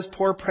 Oh, this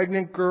poor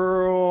pregnant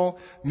girl.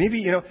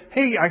 Maybe,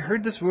 hey, I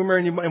heard this rumor.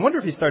 And I wonder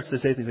if he starts to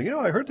say things like,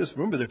 I heard this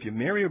rumor that if you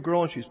marry a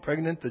girl and she's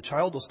pregnant, the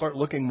child will start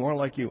looking more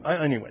like you.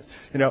 Anyways,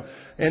 And,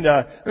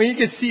 you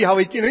can see how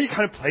he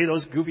kind of play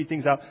those goofy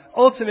things out.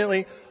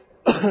 Ultimately,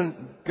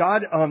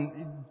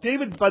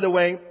 David, by the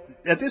way,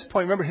 at this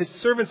point, remember, his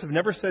servants have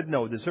never said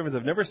no. The servants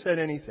have never said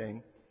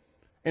anything.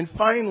 And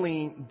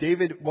finally,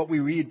 David, what we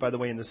read, by the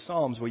way, in the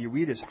Psalms, where you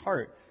read his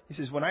heart, he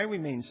says, when I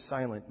remained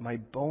silent, my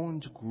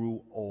bones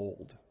grew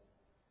old.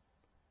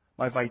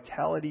 My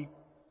vitality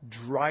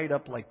dried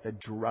up like the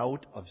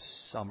drought of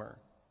summer.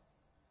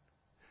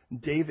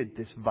 David,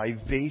 this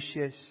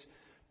vivacious,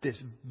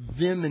 this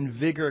vim and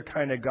vigor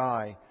kind of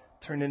guy,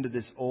 turned into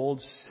this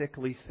old,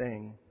 sickly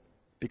thing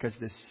because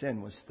this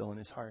sin was still in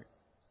his heart.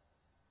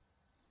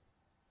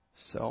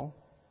 So,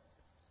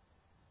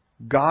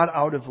 God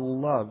out of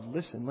love,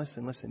 listen.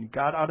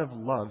 God out of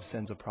love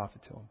sends a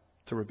prophet to him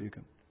to rebuke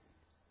him.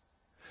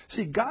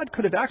 See, God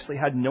could have actually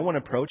had no one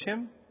approach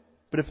him,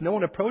 but if no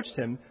one approached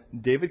him,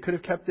 David could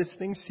have kept this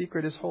thing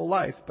secret his whole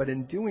life. But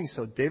in doing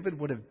so, David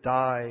would have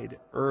died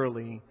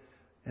early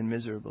and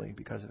miserably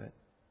because of it.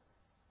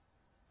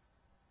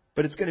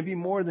 But it's going to be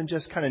more than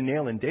just kind of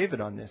nailing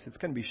David on this. It's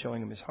going to be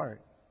showing him his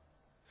heart.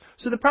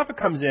 So the prophet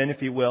comes in,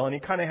 if you will, and he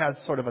kind of has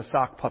sort of a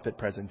sock puppet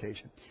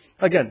presentation.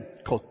 Again,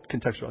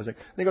 contextualizing.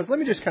 And he goes, let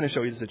me just kind of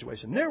show you the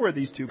situation. There were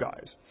these two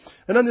guys.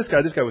 And then this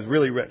guy was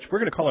really rich. We're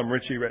going to call him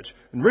Richie Rich.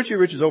 And Richie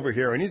Rich is over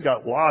here, and he's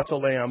got lots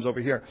of lambs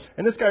over here.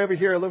 And this guy over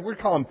here, we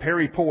call him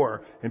Perry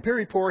Poor. And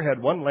Perry Poor had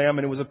one lamb,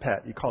 and it was a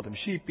pet. He called him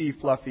Sheepy,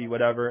 Fluffy,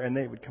 whatever. And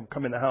they would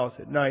come in the house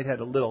at night,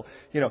 had a little,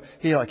 he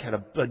had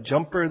a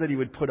jumper that he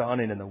would put on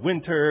in the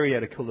winter. He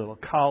had a cool little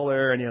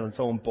collar, and he had his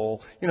own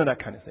bowl. That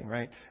kind of thing,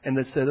 right? And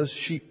those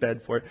sheep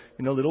bed for it,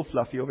 little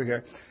Fluffy over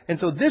here. And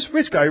so this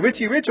rich guy,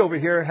 Richie Rich over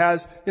here,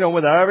 has,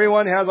 with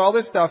everyone, has all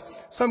this stuff.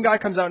 Some guy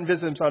comes out and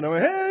visits him, so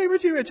hey,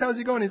 Richie Rich, how's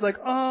it going? He's like,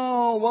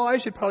 oh, well, I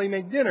should probably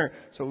make dinner.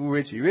 So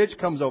Richie Rich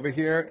comes over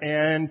here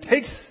and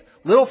takes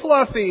little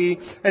Fluffy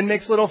and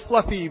makes little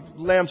Fluffy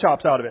lamb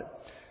chops out of it.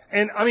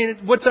 And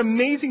what's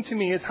amazing to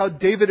me is how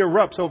David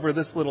erupts over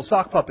this little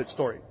sock puppet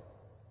story.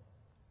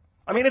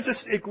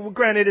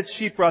 Granted, it's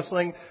sheep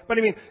rustling, but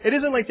it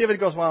isn't like David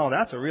goes, wow,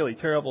 that's a really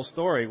terrible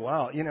story.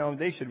 Wow,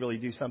 they should really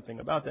do something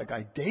about that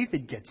guy.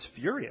 David gets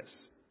furious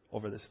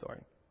over this story.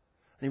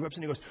 And he erupts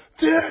and he goes,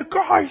 that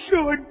guy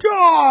should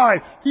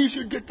die. He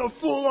should get the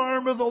full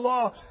arm of the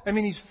law.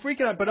 He's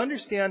freaking out. But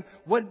understand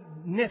what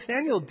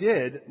Nathaniel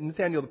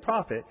the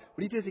prophet,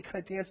 what he did is he kind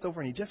of danced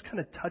over and he just kind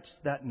of touched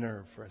that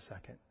nerve for a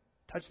second.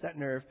 Touched that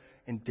nerve,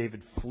 and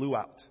David flew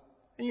out.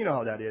 And you know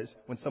how that is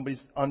when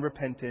somebody's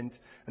unrepentant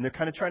and they're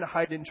kind of trying to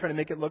hide it and trying to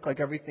make it look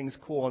like everything's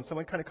cool. And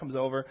someone kind of comes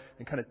over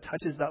and kind of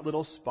touches that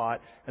little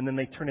spot, and then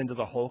they turn into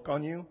the Hulk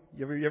on you.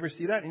 You ever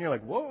see that? And you're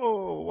like,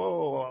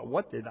 whoa,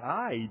 what did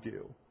I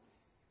do?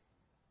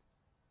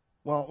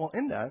 Well,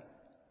 in that,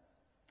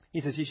 he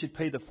says you should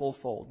pay the full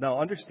fold. Now,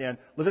 understand,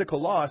 Levitical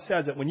law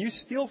says that when you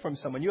steal from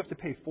someone, you have to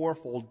pay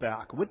fourfold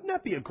back. Wouldn't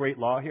that be a great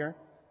law here?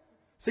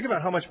 Think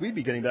about how much we'd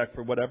be getting back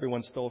for what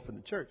everyone stole from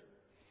the church.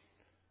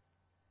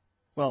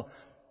 Well,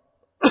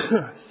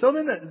 so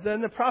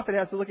then the prophet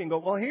has to look and go,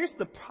 well, here's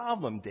the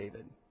problem,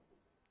 David.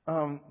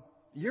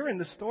 You're in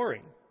the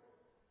story.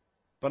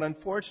 But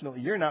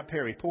unfortunately, you're not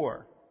Perry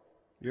Poor.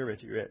 You're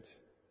Richie Rich.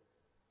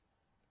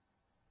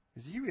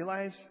 Because you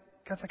realize,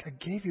 God's like, I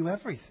gave you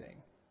everything.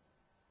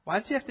 Why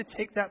did you have to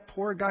take that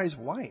poor guy's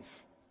wife?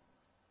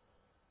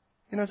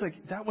 It's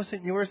like, that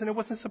wasn't yours and it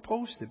wasn't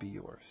supposed to be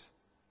yours.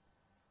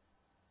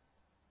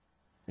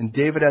 And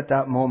David at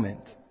that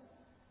moment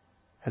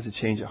has a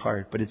change of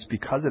heart. But it's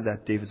because of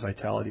that David's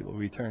vitality will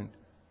return.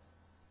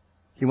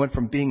 He went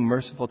from being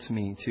merciful to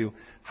me to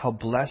how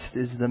blessed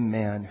is the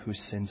man whose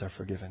sins are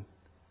forgiven.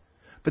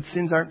 But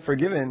sins aren't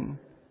forgiven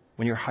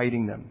when you're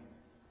hiding them.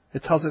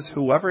 It tells us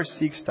whoever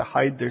seeks to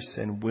hide their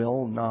sin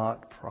will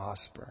not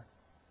prosper.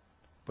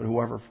 But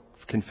whoever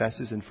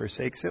confesses and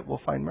forsakes it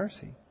will find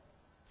mercy.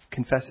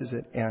 Confesses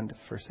it and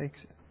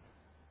forsakes it.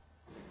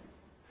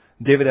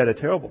 David had a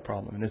terrible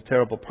problem. And his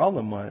terrible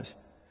problem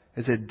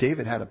is that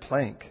David had a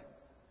plank.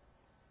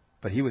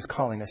 But he was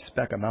calling a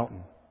speck a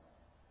mountain.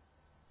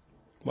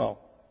 Well,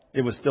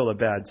 it was still a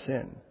bad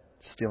sin,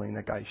 stealing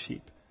that guy's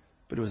sheep.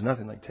 But it was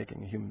nothing like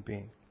taking a human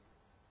being.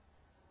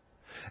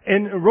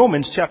 In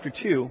Romans chapter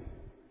 2,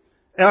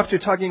 after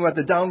talking about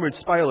the downward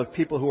spiral of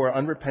people who are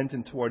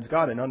unrepentant towards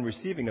God and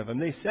unreceiving of Him,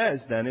 he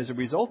says then, as a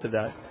result of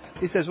that,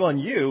 he says, well,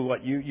 and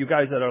you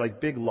guys that are like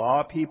big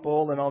law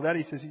people and all that,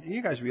 he says,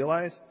 you guys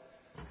realize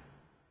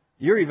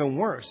you're even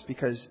worse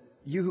because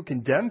you who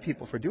condemn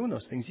people for doing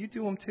those things, you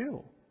do them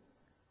too.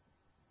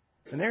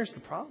 And there's the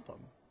problem.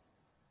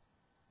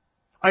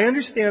 I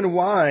understand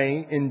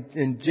why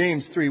in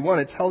James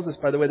 3:1 it tells us,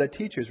 by the way, that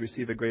teachers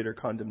receive a greater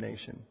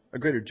condemnation, a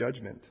greater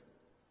judgment.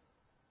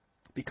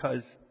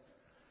 Because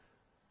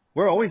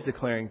we're always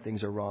declaring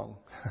things are wrong.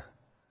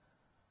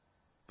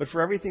 But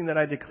for everything that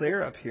I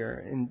declare up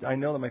here, and I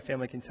know that my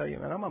family can tell you,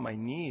 man, I'm on my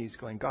knees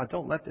going, God,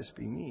 don't let this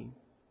be me.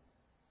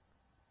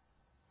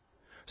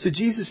 So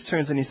Jesus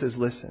turns and He says,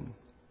 listen,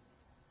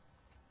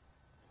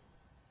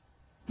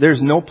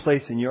 there's no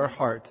place in your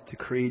heart to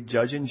create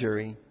judge and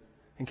jury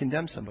and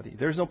condemn somebody.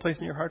 There's no place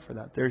in your heart for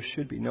that. There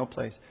should be no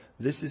place.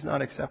 This is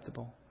not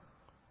acceptable.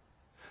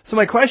 So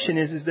my question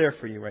is there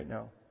for you right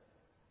now?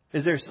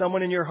 Is there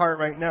someone in your heart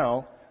right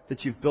now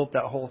that you've built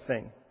that whole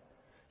thing?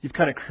 You've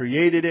kind of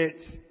created it.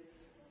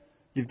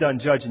 You've done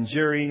judge and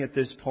jury at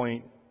this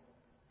point.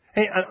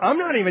 Hey, I'm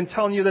not even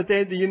telling you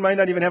that you might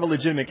not even have a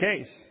legitimate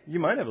case. You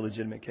might have a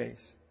legitimate case.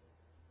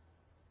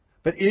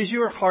 But is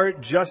your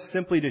heart just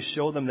simply to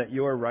show them that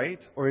you're right?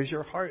 Or is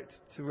your heart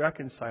to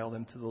reconcile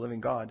them to the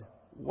living God?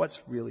 What's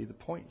really the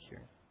point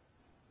here?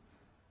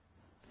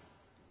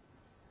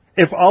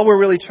 If all we're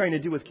really trying to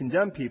do is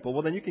condemn people,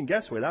 well, then you can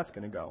guess where that's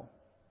going to go.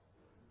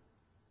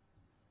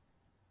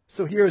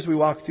 So here as we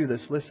walk through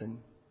this, listen.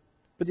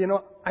 But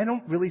I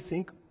don't really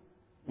think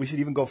we should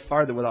even go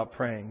farther without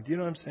praying. Do you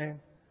know what I'm saying?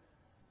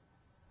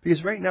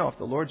 Because right now, if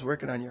the Lord's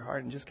working on your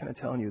heart and just kind of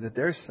telling you that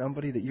there's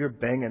somebody that you're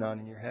banging on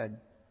in your head,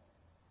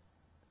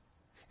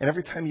 and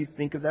every time you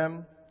think of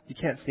them, you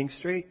can't think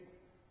straight,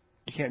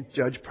 you can't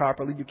judge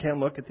properly, you can't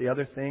look at the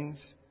other things,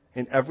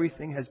 and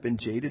everything has been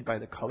jaded by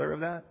the color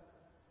of that,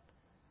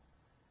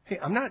 Hey,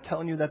 I'm not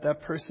telling you that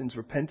that person's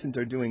repentant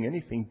or doing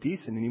anything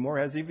decent anymore,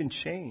 has even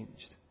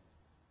changed.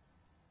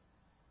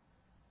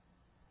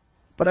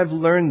 But I've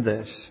learned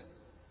this,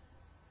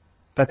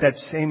 that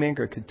same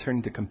anger could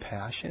turn to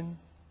compassion.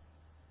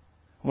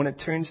 When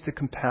it turns to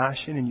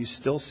compassion and you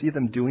still see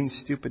them doing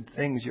stupid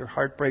things, your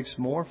heart breaks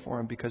more for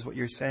them, because what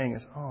you're saying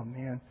is, oh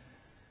man,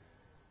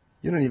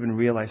 you don't even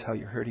realize how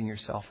you're hurting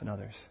yourself and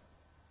others.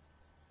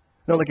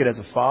 No, look at it, as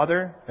a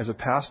father, as a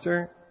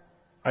pastor,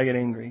 I get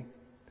angry.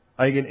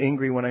 I get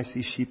angry when I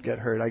see sheep get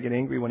hurt. I get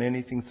angry when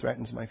anything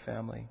threatens my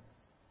family,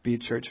 be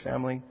it church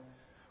family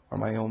or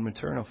my own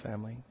maternal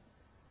family.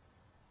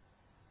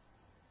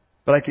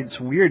 But it's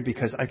weird,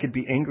 because I could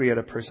be angry at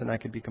a person I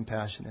could be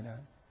compassionate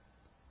at.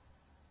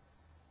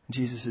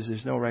 Jesus says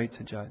there's no right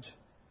to judge.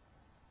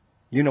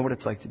 You know what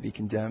it's like to be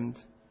condemned.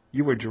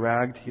 You were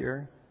dragged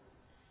here.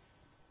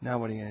 Now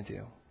what are you going to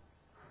do?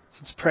 So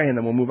let's pray, and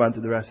then we'll move on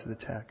to the rest of the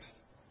text.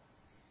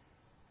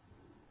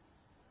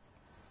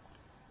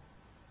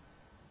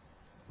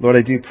 Lord,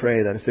 I do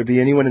pray that if there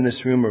be anyone in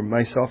this room, or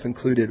myself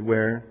included,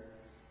 where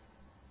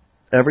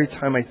every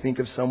time I think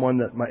of someone,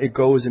 it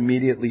goes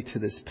immediately to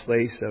this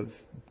place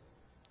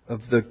of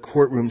the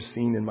courtroom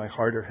scene in my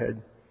heart or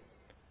head.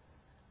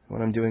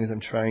 What I'm doing is I'm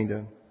trying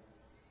to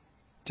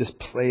just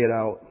play it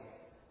out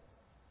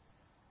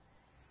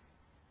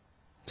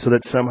so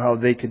that somehow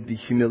they could be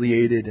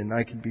humiliated and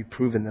I could be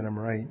proven that I'm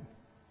right.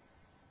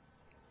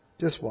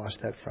 Just wash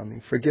that from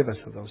me. Forgive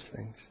us of those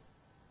things.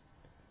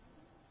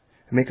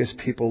 And make us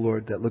people,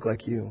 Lord, that look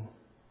like you.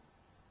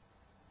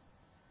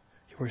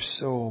 You are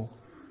so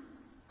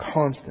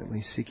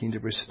constantly seeking to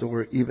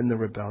restore even the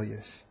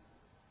rebellious.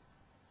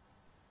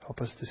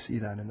 Help us to see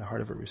that in the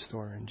heart of a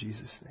restorer, in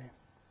Jesus' name.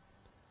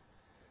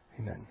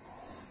 Amen.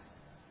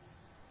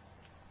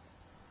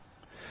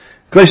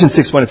 Galatians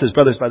 6:1, it says,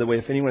 brothers, by the way,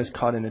 if anyone is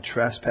caught in a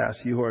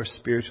trespass, you who are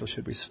spiritual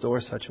should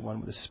restore such a one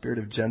with a spirit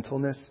of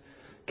gentleness,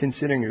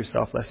 considering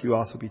yourself, lest you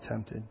also be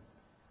tempted.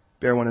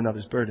 Bear one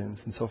another's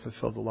burdens, and so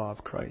fulfill the law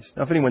of Christ.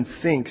 Now, if anyone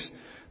thinks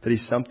that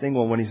he's something,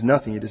 well, when he's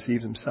nothing, he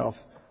deceives himself.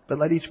 But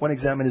let each one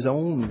examine his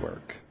own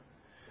work,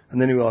 and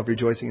then he will have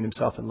rejoicing in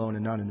himself alone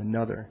and not in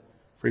another.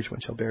 For each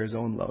one shall bear his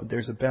own load.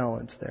 There's a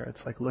balance there.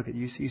 It's like, look,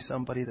 you see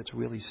somebody that's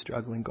really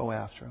struggling, go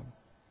after him.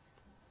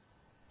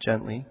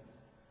 Gently,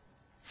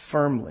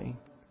 firmly,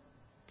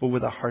 but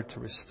with a heart to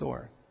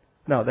restore.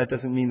 Now, that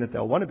doesn't mean that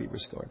they'll want to be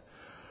restored.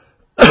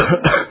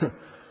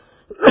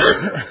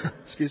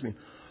 Excuse me.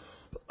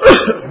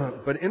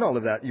 But in all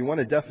of that, you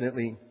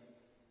definitely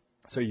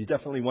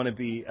want to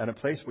be at a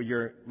place where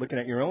you're looking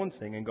at your own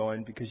thing and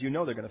going, because you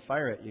know they're going to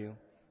fire at you.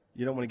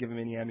 You don't want to give them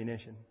any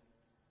ammunition.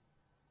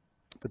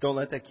 But don't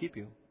let that keep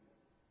you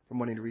from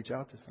wanting to reach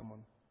out to someone.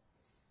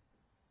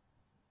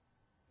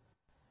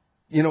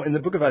 You know, in the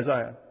book of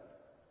Isaiah,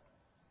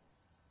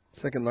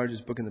 second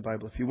largest book in the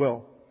Bible, if you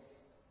will,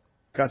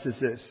 God says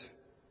this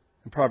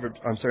in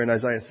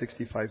Isaiah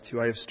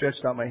 65:2, I have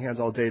stretched out my hands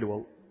all day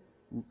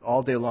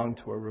long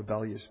to a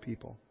rebellious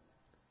people.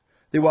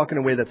 They walk in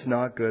a way that's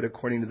not good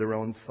according to their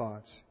own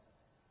thoughts.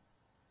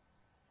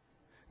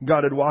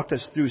 God had walked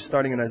us through,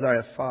 starting in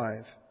Isaiah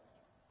 5,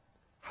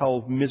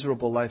 how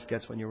miserable life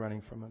gets when you're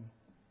running from Him.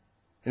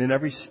 And in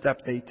every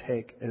step they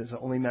take, it is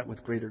only met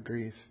with greater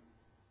grief.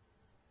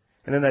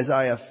 And in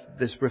Isaiah,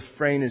 this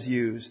refrain is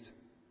used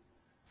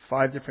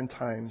 5 different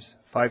times.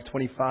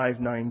 5:25,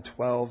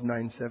 9:12,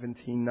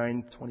 9:17,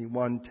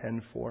 9:21,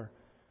 10:4.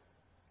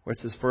 Where it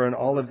says, for in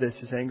all of this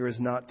His anger is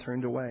not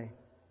turned away,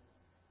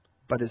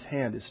 but His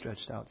hand is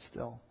stretched out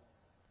still.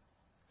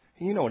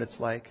 And you know what it's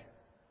like.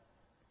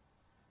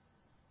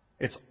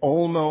 It's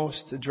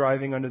almost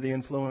driving under the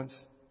influence.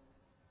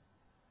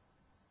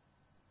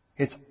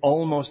 It's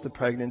almost a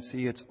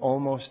pregnancy. It's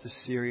almost a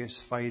serious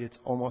fight. It's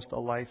almost a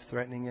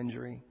life-threatening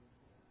injury.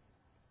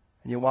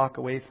 And you walk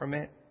away from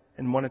it,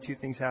 and one of two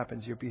things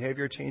happens. Your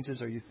behavior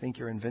changes, or you think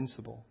you're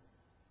invincible.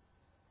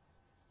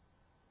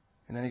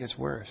 And then it gets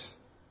worse.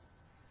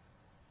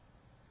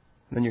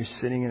 And then you're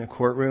sitting in a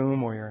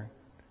courtroom, or you're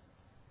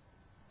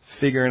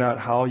figuring out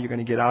how you're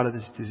going to get out of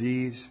this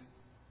disease.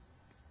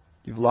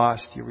 You've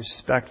lost your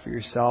respect for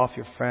yourself,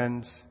 your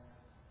friends,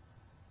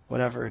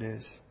 whatever it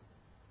is.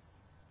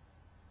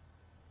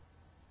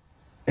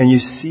 And you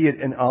see it,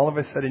 and all of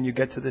a sudden you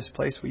get to this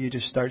place where you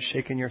just start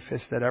shaking your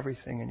fist at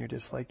everything, and you're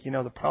just like,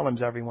 the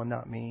problem's everyone,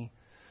 not me.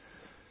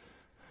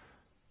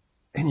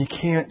 And you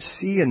can't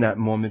see in that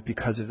moment,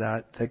 because of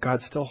that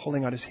God's still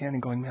holding out His hand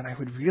and going, man, I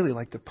would really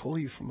like to pull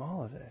you from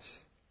all of this.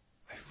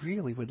 I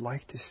really would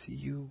like to see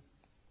you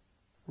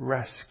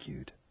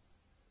rescued.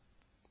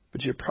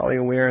 But you're probably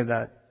aware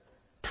that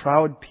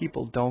proud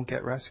people don't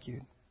get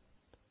rescued.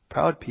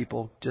 Proud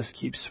people just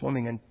keep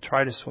swimming and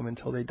try to swim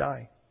until they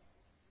die.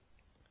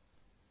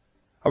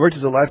 I worked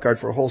as a lifeguard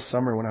for a whole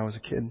summer when I was a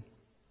kid.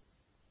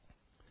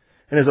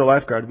 And as a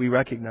lifeguard, we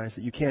recognize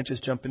that you can't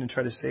just jump in and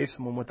try to save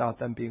someone without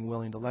them being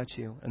willing to let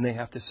you. And they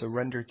have to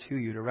surrender to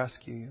you to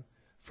rescue you,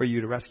 for you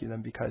to rescue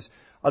them, because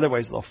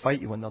otherwise they'll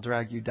fight you and they'll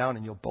drag you down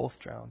and you'll both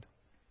drown.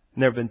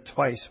 And there have been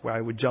twice where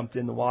I would jump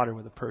in the water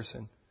with a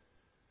person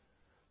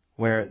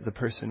where the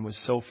person was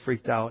so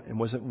freaked out and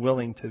wasn't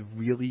willing to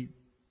really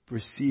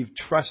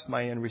trust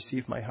and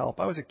receive my help.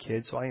 I was a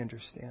kid, so I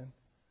understand.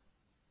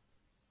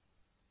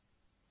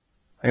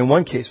 In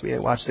one case, we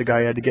had watched a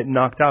guy had to get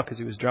knocked out because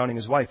he was drowning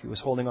his wife. He was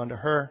holding on to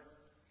her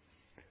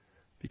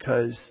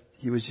because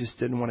he just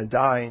didn't want to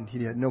die, and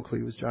he had no clue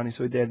he was drowning,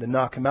 so they had to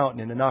knock him out.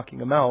 And in knocking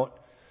him out,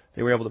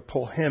 they were able to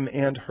pull him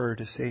and her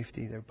to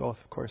safety. They're both,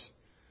 of course.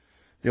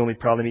 The only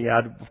problem he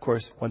had, of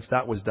course, once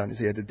that was done, is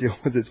he had to deal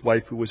with his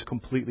wife who was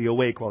completely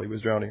awake while he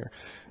was drowning her.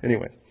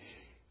 Anyway.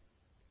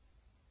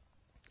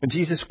 And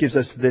Jesus gives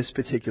us this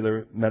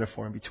particular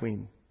metaphor in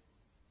between.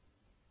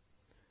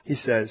 He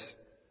says,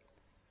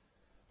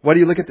 why do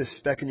you look at the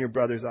speck in your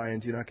brother's eye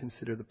and do not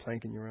consider the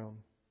plank in your own?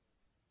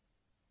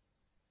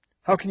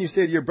 How can you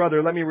say to your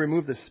brother, let me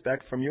remove the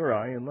speck from your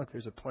eye, and look,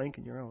 there's a plank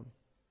in your own?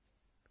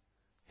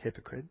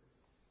 Hypocrite.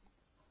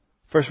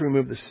 First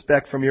remove the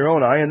speck from your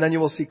own eye, and then you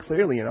will see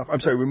clearly enough.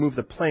 Remove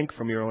the plank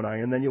from your own eye,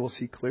 and then you will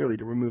see clearly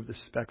to remove the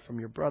speck from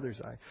your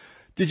brother's eye.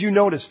 Did you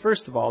notice,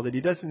 first of all, that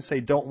he doesn't say,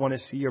 don't want to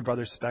see your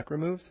brother's speck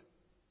removed?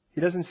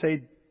 He doesn't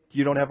say,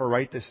 you don't have a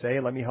right to say,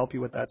 let me help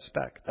you with that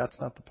speck. That's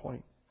not the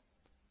point.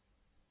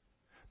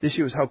 The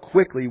issue is how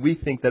quickly we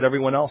think that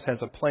everyone else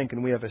has a plank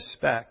and we have a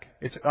speck.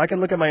 I can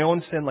look at my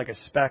own sin like a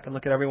speck and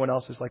look at everyone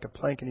else's like a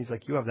plank, and he's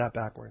like, you have that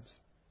backwards.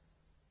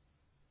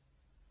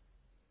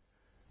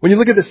 When you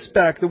look at the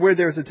speck, the word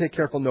there is to take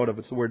careful note of.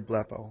 It's the word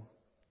blepo.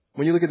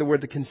 When you look at the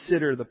word to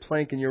consider the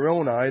plank in your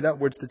own eye, that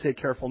word's to take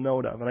careful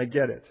note of. And I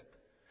get it.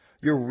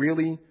 You're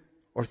really,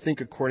 or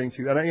think according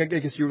to, and I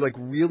guess you're like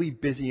really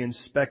busy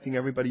inspecting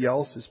everybody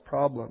else's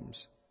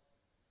problems.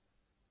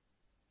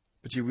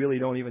 But you really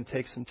don't even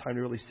take some time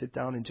to really sit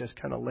down and just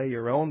kind of lay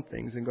your own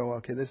things and go,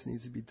 okay, this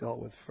needs to be dealt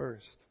with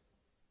first.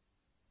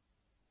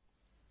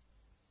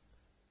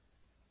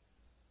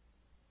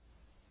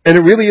 And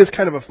it really is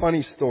kind of a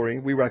funny story.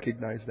 We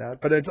recognize that.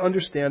 But it's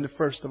understand,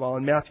 first of all,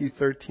 in Matthew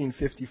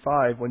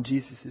 13:55, when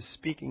Jesus is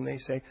speaking, they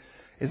say,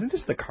 isn't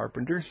this the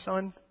carpenter's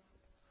son?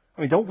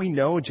 I mean, don't we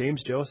know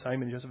James, Joe,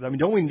 Simon, Joseph? I mean,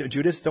 don't we know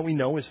Judas? Don't we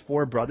know his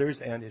 4 brothers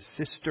and his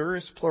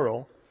sisters,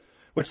 plural?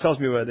 Which tells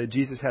me that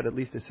Jesus had at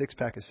least a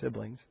 6-pack of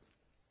siblings.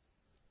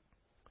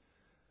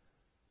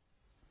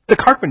 The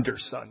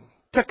carpenter's son.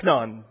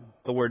 Teknon,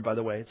 the word, by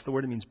the way. It's the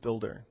word that means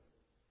builder.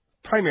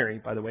 Primary,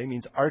 by the way,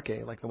 means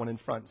arche, like the one in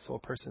front. So a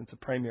person that's a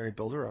primary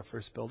builder or a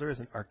first builder is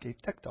an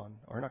architecton,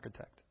 or an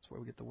architect. That's where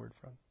we get the word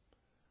from.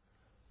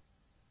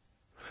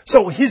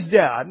 So his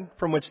dad,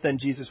 from which then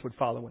Jesus would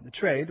follow in the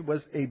trade,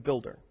 was a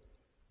builder.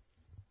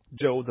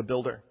 Joe the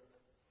builder.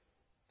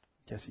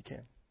 Yes, he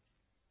can.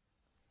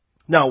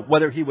 Now,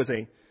 whether he was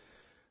a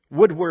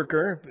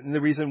woodworker, and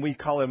the reason we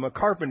call him a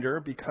carpenter,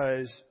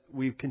 because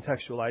we've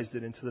contextualized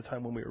it into the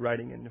time when we were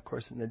writing, and of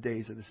course in the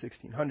days of the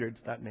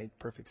 1600s, that made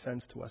perfect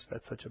sense to us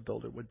that such a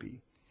builder would be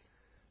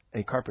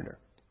a carpenter.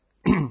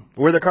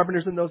 Were there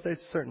carpenters in those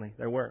days? Certainly,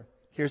 there were.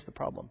 Here's the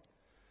problem.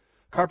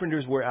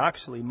 Carpenters were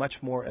actually much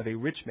more of a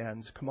rich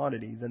man's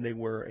commodity than they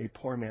were a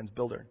poor man's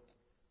builder.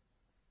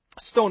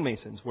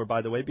 Stonemasons were,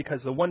 by the way,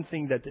 because the one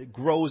thing that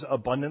grows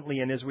abundantly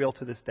in Israel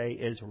to this day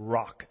is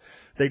rock.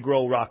 They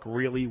grow rock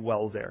really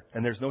well there,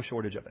 and there's no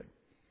shortage of it.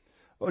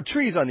 Well,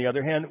 trees, on the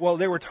other hand, well,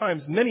 there were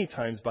times, many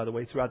times, by the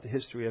way, throughout the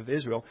history of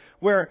Israel,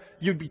 where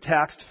you'd be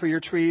taxed for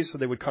your trees, so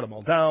they would cut them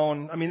all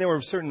down. I mean, there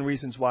were certain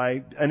reasons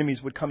why enemies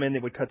would come in, they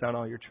would cut down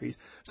all your trees.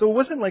 So it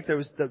wasn't like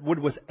that wood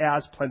was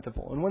as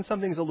plentiful. And when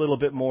something's a little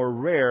bit more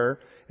rare,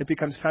 it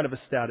becomes kind of a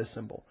status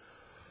symbol.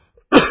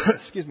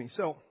 Excuse me.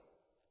 So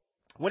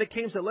when it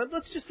came to,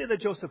 let's just say that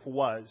Joseph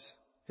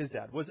his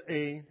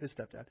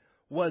stepdad,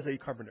 was a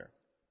carpenter.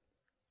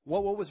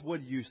 What was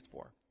wood used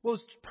for? Well, it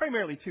was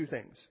primarily 2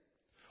 things.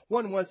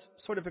 One was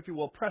sort of, if you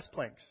will, press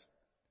planks.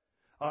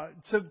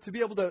 To be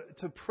able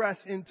to press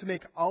in to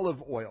make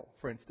olive oil,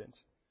 for instance.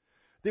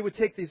 They would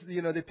take these,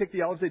 they'd pick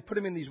the olives, they'd put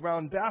them in these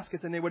round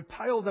baskets, and they would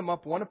pile them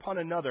up one upon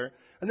another.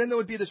 And then there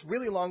would be this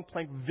really long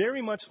plank,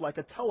 very much like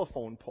a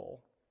telephone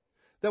pole,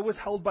 that was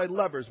held by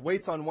levers,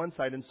 weights on one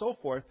side and so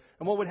forth.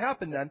 And what would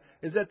happen then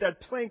is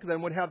that plank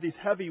then would have these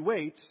heavy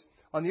weights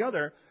on the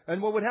other.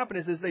 And what would happen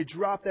is they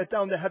drop that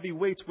down, the heavy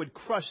weights would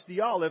crush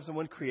the olives and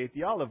would create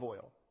the olive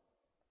oil.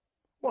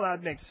 Well,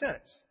 that makes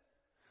sense.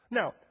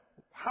 Now,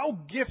 how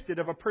gifted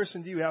of a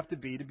person do you have to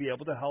be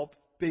able to help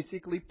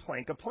basically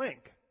plank a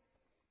plank?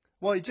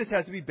 Well, it just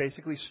has to be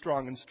basically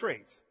strong and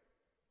straight.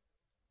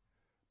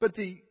 But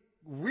the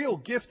real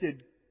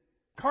gifted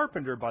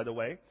carpenter, by the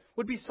way,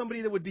 would be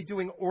somebody that would be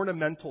doing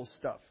ornamental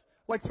stuff.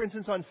 Like, for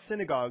instance, on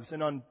synagogues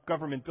and on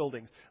government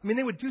buildings. I mean,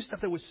 they would do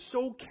stuff that was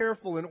so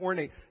careful and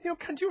ornate. Do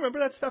you remember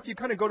that stuff? You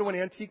kind of go to an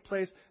antique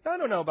place. Now, I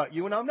don't know about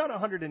you, and I'm not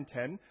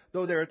 110,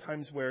 though there are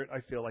times where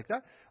I feel like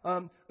that.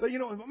 But,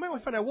 my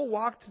wife and I, we'll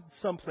walk to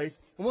some place,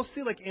 and we'll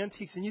see, like,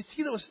 antiques, and you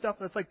see those stuff,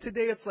 and it's like,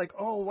 today it's like,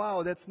 oh,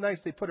 wow, that's nice.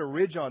 They put a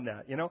ridge on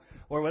that,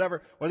 or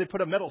whatever, or they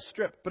put a metal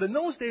strip. But in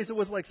those days, it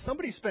was like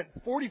somebody spent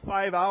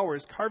 45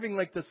 hours carving,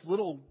 like, this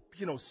little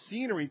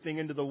scenery thing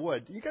into the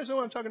wood. You guys know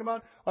what I'm talking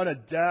about? On a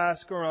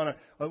desk or on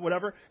a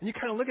whatever. And you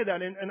kind of look at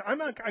that, and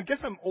I guess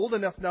I'm old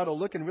enough now to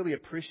look and really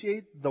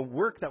appreciate the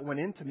work that went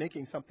into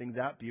making something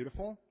that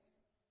beautiful.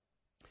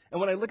 And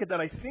when I look at that,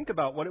 I think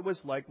about what it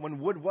was like when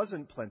wood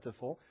wasn't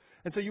plentiful.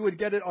 And so you would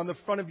get it on the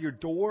front of your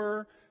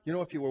door,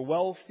 if you were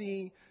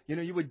wealthy,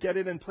 you would get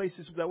it in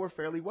places that were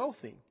fairly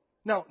wealthy.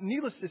 Now,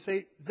 needless to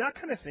say, that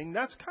kind of thing,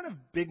 that's kind of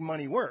big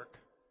money work.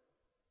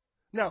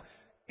 Now,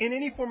 in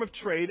any form of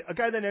trade, a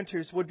guy that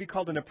enters would be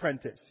called an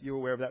apprentice. You're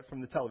aware of that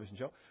from the television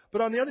show.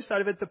 But on the other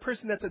side of it, the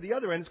person that's at the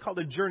other end is called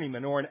a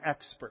journeyman or an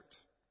expert.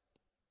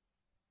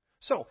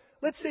 So,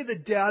 let's say the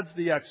dad's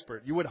the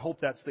expert. You would hope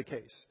that's the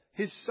case.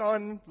 His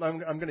son, I'm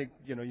going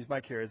to use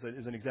Mike here as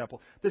an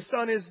example. The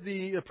son is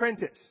the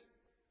apprentice.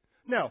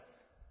 Now,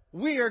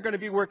 we are going to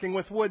be working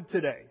with wood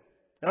today.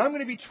 And I'm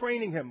going to be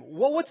training him.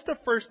 Well, what's the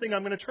first thing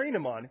I'm going to train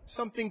him on?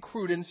 Something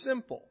crude and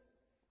simple.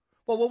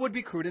 Well, what would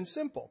be crude and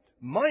simple?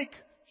 Mike,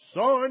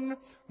 son,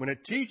 I'm going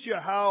to teach you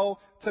how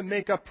to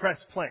make a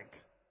press plank.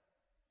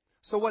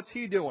 So what's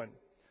he doing?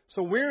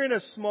 So we're in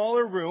a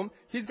smaller room.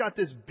 He's got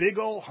this big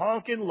old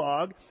honking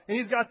log, and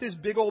he's got this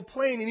big old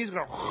plane, and he's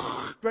going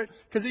to, right?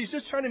 Because he's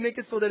just trying to make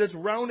it so that it's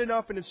round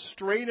enough and it's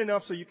straight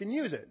enough so you can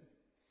use it.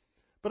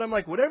 But I'm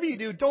like, whatever you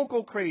do, don't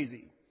go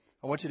crazy.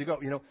 I want you to go,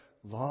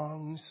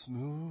 long,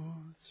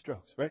 smooth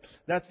strokes, right?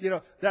 That's,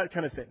 that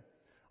kind of thing.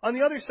 On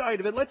the other side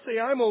of it, let's say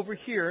I'm over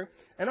here,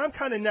 and I'm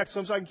kind of next to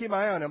him so I can keep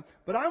my eye on him,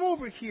 but I'm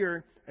over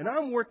here, and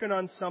I'm working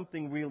on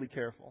something really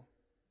careful.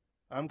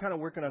 I'm kind of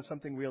working on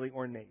something really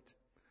ornate.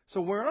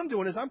 So what I'm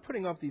doing is I'm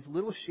putting off these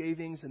little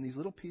shavings and these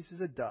little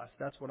pieces of dust.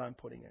 That's what I'm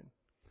putting in.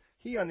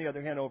 He, on the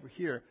other hand, over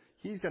here,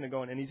 he's going to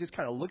go in, and he's just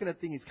kind of looking at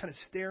things. He's kind of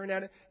staring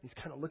at it. He's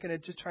kind of looking at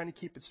it, just trying to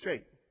keep it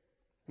straight.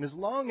 And as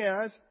long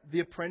as the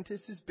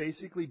apprentice is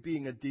basically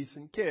being a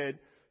decent kid,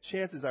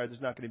 chances are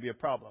there's not going to be a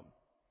problem.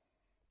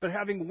 But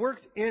having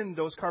worked in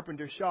those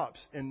carpenter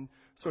shops in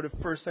sort of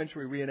first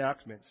century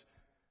reenactments,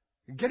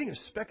 getting a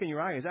speck in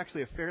your eye is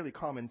actually a fairly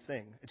common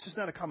thing. It's just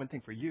not a common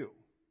thing for you.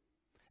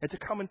 It's a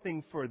common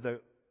thing for the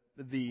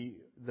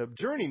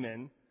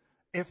journeyman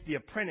if the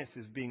apprentice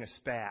is being a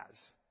spaz.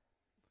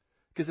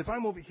 Because if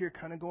I'm over here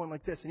kind of going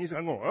like this, and he's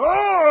going, and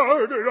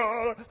all of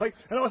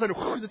a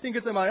sudden, the thing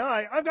gets in my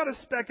eye, I've got a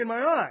speck in my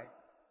eye.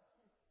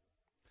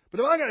 But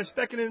if I got a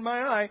speck in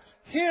my eye,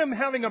 him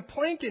having a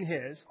plank in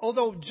his,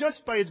 although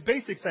just by its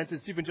basic sense,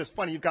 it's even just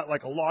funny. You've got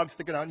like a log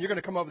sticking out, and you're going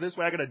to come over this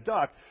way. I got a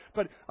duck.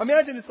 But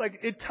imagine it's like,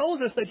 it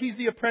tells us that he's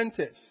the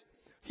apprentice.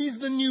 He's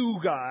the new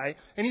guy,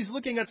 and he's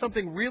looking at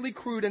something really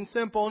crude and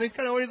simple, and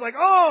he's like,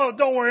 oh,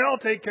 don't worry, I'll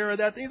take care of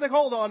that. And he's like,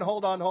 hold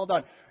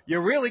on.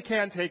 You really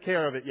can't take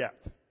care of it yet.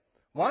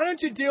 Why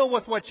don't you deal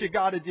with what you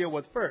got to deal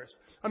with first?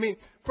 I mean,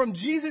 from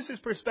Jesus'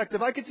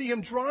 perspective, I could see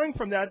him drawing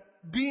from that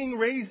being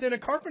raised in a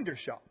carpenter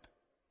shop.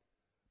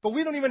 But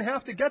we don't even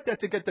have to get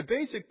that to get the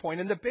basic point.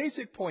 And the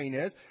basic point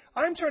is,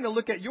 I'm trying to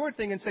look at your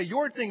thing and say,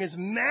 your thing is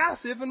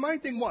massive, and my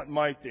thing what?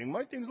 My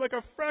thing's like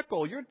a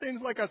freckle. Your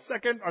thing's like a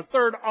second or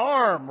third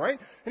arm, right?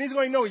 And he's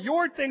going, no,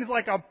 your thing's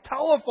like a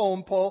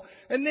telephone pole,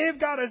 and they've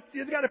got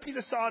a piece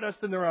of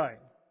sawdust in their eye.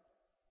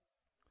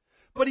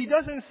 But he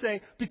doesn't say,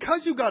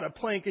 because you got a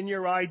plank in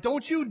your eye,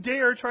 don't you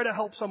dare try to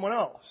help someone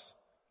else.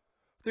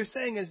 What they're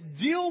saying is,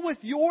 deal with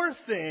your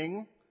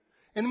thing.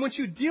 And once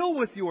you deal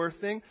with your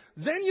thing,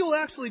 then you'll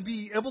actually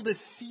be able to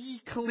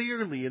see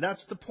clearly. And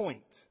that's the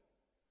point.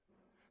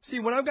 See,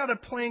 when I've got a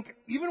plank,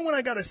 even when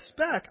I got a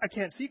speck, I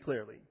can't see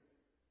clearly.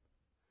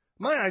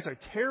 My eyes are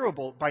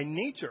terrible by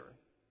nature.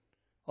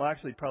 Well,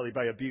 actually, probably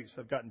by abuse.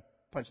 I've gotten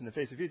punched in the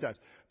face a few times.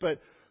 But,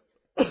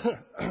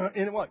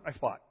 in what? I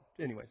fought.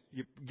 Anyways,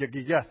 you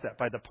guessed that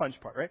by the punch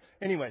part, right?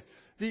 Anyways,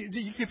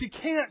 if you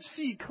can't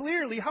see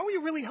clearly, how are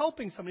you really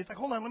helping somebody? It's like,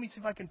 hold on, let me see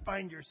if I can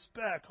find your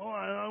speck. Hold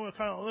on, I'm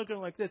kind of looking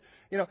like this.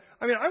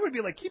 I would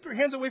be like, keep your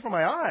hands away from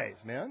my eyes,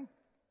 man.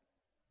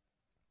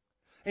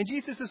 And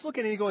Jesus is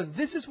looking and he goes,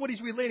 this is what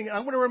he's relating.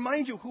 I'm going to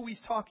remind you who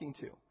he's talking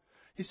to.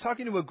 He's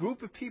talking to a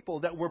group of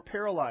people that were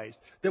paralyzed,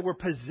 that were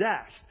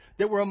possessed,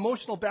 that were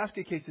emotional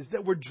basket cases,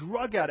 that were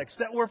drug addicts,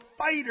 that were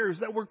fighters,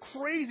 that were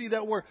crazy,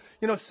 that were,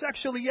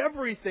 sexually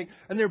everything.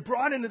 And they're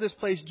brought into this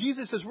place.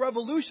 Jesus has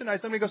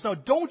revolutionized them. He goes, now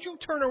don't you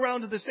turn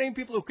around to the same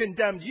people who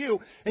condemned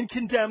you and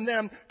condemn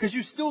them, because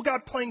you still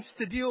got planks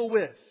to deal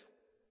with.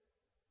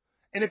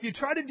 And if you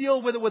try to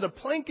deal with it with a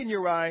plank in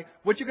your eye,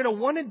 what you're going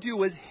to want to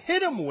do is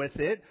hit them with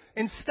it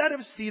instead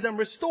of see them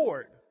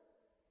restored.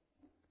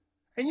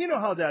 And you know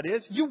how that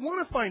is. You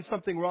want to find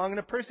something wrong in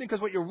a person because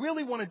what you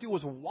really want to do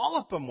is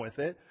wallop them with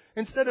it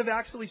instead of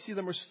actually see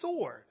them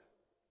restored.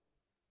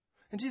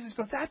 And Jesus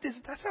goes, that's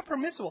not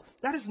permissible.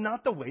 That is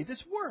not the way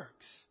this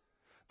works.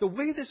 The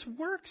way this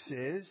works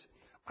is,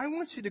 I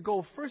want you to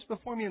go first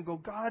before me and go,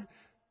 God,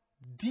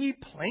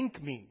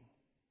 de-plank me.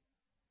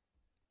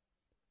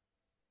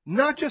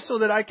 Not just so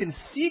that I can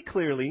see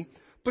clearly,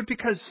 but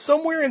because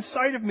somewhere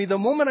inside of me, the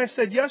moment I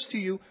said yes to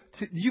you,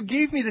 you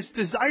gave me this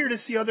desire to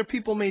see other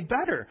people made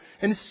better.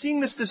 And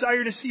seeing this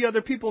desire to see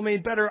other people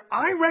made better,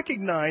 I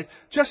recognize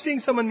just seeing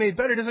someone made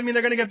better doesn't mean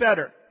they're going to get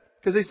better,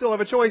 because they still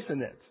have a choice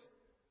in it.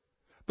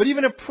 But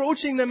even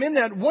approaching them in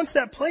that, once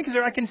that plank is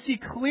there, I can see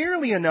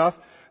clearly enough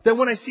that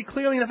when I see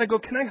clearly enough, I go,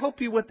 can I help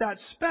you with that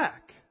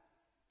speck?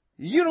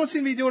 You don't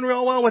seem to be doing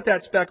real well with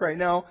that speck right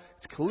now.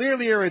 It's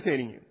clearly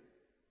irritating you.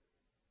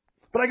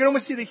 But I can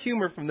almost see the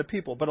humor from the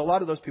people. But a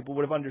lot of those people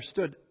would have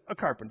understood a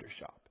carpenter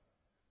shop.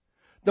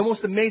 The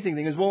most amazing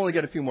thing is, we'll only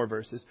get a few more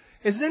verses,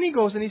 is then he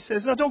goes and he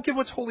says, no, don't give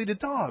what's holy to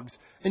dogs.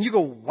 And you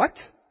go, what?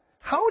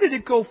 How did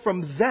it go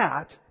from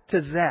that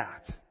to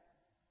that?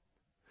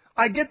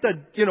 I get the,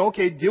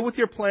 okay, deal with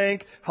your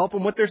plank, help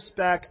them with their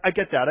speck. I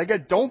get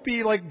that. Don't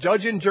be like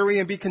judge and jury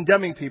and be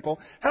condemning people.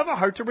 Have a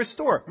heart to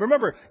restore.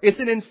 Remember, it's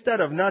an instead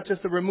of, not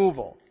just a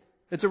removal.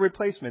 It's a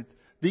replacement.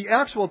 The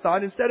actual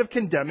thought, instead of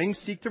condemning,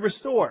 seek to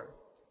restore.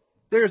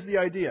 There's the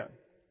idea.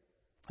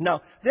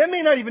 Now, that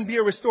may not even be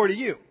a restore to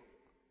you,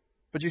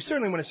 but you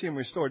certainly want to see him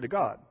restored to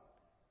God.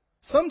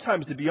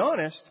 Sometimes, to be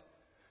honest,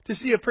 to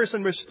see a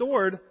person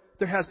restored,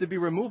 there has to be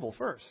removal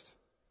first.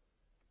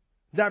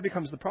 That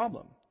becomes the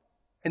problem.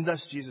 And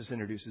thus Jesus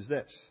introduces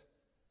this.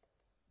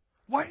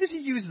 Why does he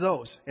use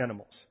those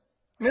animals?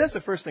 I mean, that's the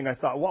first thing I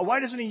thought. Well,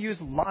 why doesn't he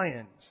use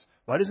lions?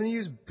 Why doesn't he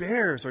use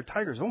bears or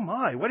tigers? Oh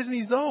my, why doesn't he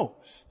use those?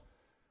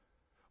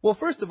 Well,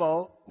 first of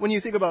all, when you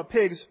think about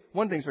pigs,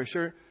 one thing's for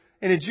sure,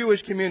 in a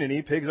Jewish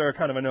community, pigs are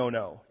kind of a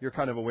no-no. You're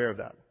kind of aware of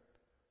that.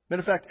 Matter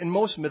of fact, in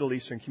most Middle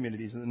Eastern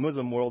communities, in the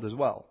Muslim world as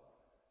well.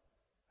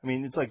 I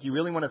mean, it's like, you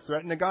really want to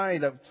threaten a guy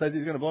that says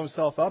he's going to blow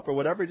himself up or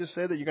whatever, just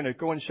say that you're going to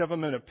go and shove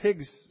him in a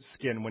pig's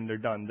skin when they're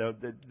done.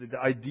 The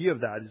idea of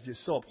that is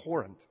just so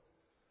abhorrent.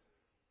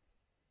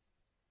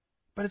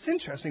 But it's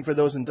interesting for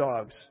those in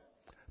dogs.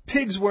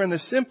 Pigs were, in the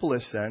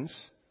simplest sense,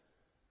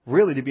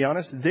 really, to be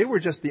honest, they were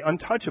just the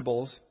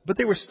untouchables, but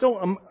they were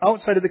still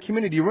outside of the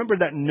community. You remember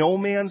that no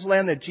man's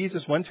land that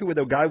Jesus went to where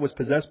the guy was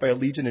possessed by a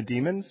legion of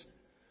demons?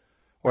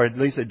 Or at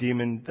least a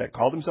demon that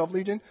called himself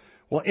Legion?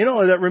 Well, in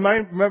all of that,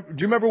 do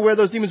you remember where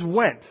those demons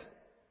went?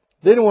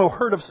 They didn't want a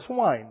herd of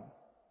swine.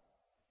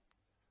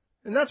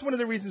 And that's one of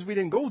the reasons we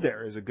didn't go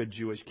there as a good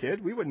Jewish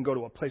kid. We wouldn't go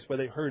to a place where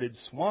they herded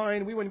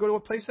swine. We wouldn't go to a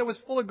place that was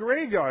full of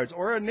graveyards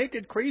or a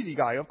naked crazy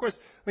guy. Of course,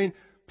 I mean,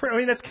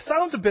 that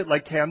sounds a bit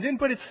like Camden,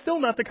 but it's still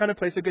not the kind of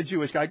place a good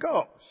Jewish guy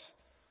goes.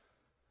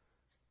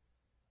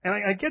 And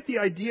I get the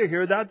idea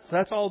here.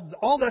 That's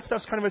all that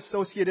stuff's kind of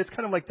associated. It's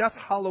kind of like, that's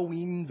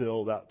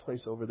Halloweenville, that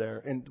place over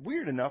there. And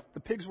weird enough, the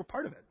pigs were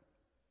part of it.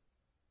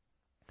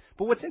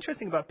 But what's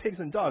interesting about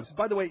pigs and dogs,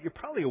 by the way, you're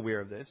probably aware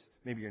of this.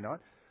 Maybe you're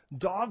not.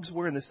 Dogs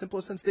were, in the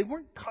simplest sense, they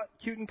weren't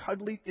cute and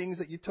cuddly things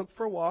that you took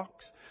for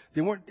walks.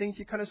 They weren't things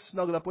you kind of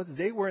snuggled up with.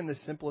 They were, in the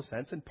simplest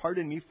sense, and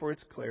pardon me for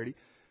its clarity,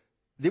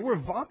 they were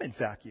vomit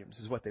vacuums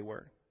is what they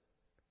were.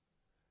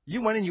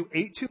 You went and you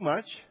ate too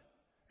much,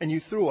 and you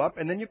threw up,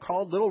 and then you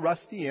called little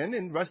Rusty in,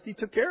 and Rusty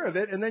took care of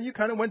it, and then you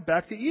kind of went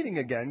back to eating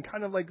again,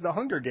 kind of like the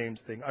Hunger Games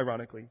thing,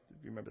 ironically,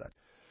 if you remember that.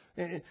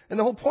 And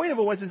the whole point of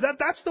it was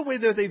that's the way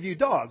that they view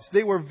dogs.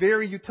 They were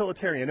very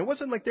utilitarian. It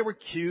wasn't like they were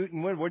cute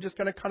and we're just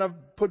going to kind of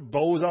put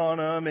bows on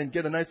them and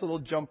get a nice little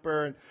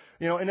jumper. And,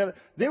 and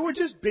they were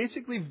just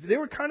they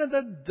were kind of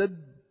the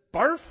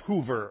barf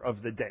hoover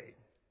of the day.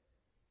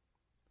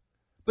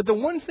 But the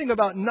one thing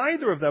about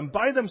neither of them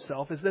by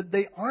themselves is that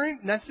they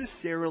aren't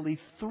necessarily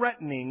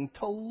threatening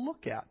to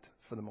look at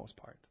for the most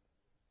part.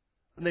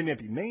 And they may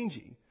be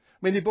mangy.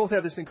 I mean, they both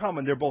have this in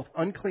common. They're both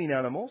unclean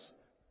animals.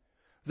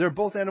 They're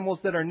both animals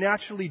that are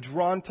naturally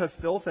drawn to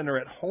filth and are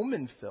at home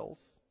in filth.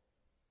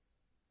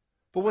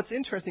 But what's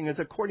interesting is,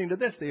 according to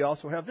this, they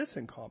also have this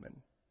in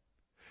common.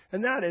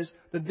 And that is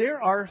that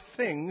there are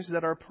things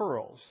that are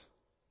pearls.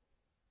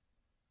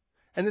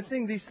 And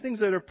these things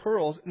that are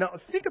pearls, now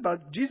think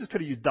about, Jesus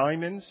could have used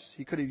diamonds,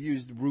 he could have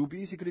used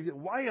rubies,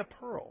 why a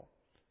pearl?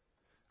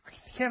 I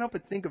can't help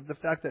but think of the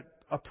fact that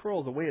a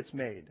pearl, the way it's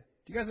made.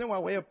 Do you guys know why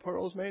the way a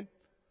pearl is made?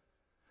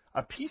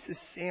 A piece of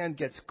sand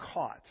gets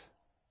caught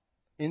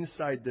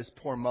inside this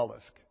poor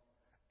mollusk,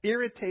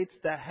 irritates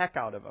the heck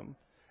out of him,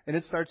 and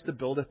it starts to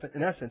build,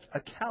 in essence, a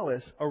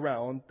callus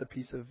around the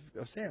piece of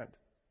sand.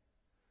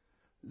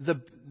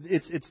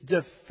 Its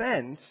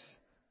defense,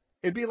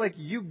 it'd be like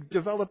you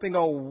developing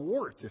a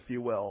wart, if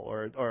you will,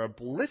 or a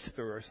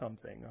blister or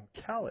something,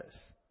 a callus.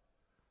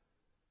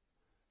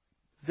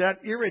 That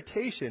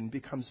irritation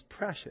becomes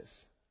precious.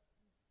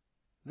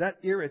 That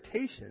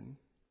irritation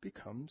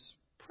becomes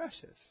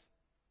precious.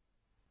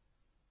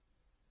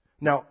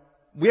 Now,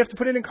 we have to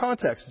put it in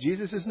context.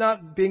 Jesus is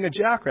not being a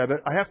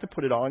jackrabbit. I have to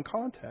put it all in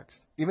context.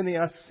 Even the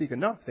ask, seek, and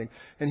knock thing.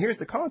 And here's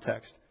the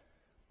context.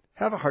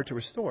 Have a heart to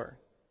restore.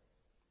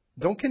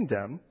 Don't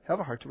condemn. Have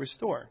a heart to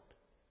restore.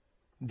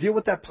 Deal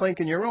with that plank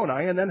in your own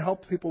eye and then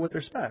help people with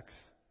their specks.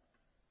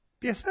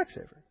 Be a speck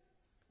saver.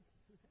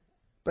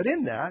 But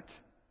in that,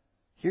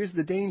 here's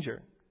the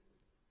danger.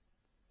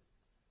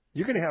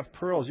 You're going to have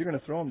pearls. You're going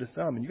to throw them to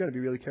some, and you've got to be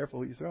really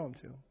careful who you throw them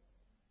to.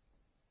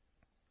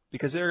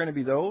 Because there are going to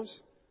be those.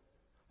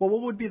 Well,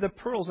 what would be the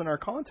pearls in our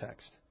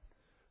context?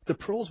 The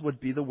pearls would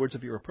be the words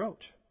of your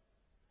approach.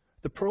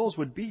 The pearls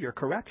would be your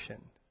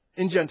correction.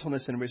 In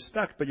gentleness and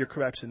respect, but your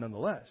correction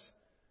nonetheless.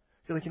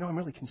 You're like, I'm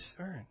really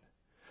concerned.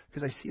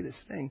 Because I see this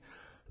thing.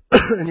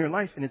 in your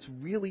life, and it's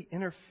really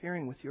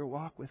interfering with your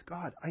walk with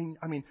God.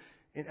 I mean,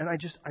 and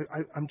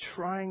I'm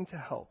trying to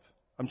help.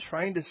 I'm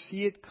trying to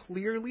see it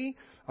clearly.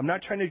 I'm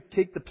not trying to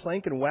take the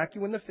plank and whack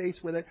you in the face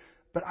with it,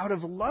 but out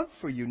of love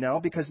for you now,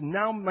 because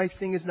now my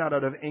thing is not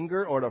out of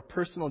anger or out of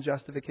personal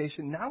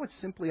justification. Now it's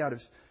simply out of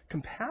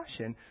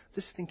compassion.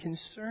 This thing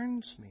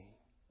concerns me.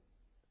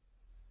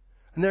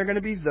 And there are going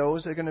to be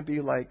those that are going to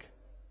be like,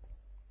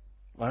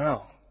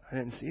 wow, I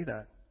didn't see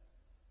that.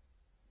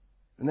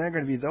 And there are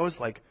going to be those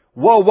like,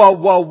 whoa, whoa,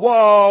 whoa,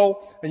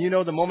 whoa.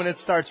 And the moment it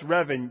starts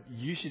revving,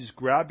 you should just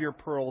grab your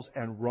pearls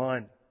and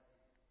run.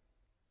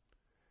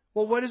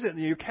 Well, what is it?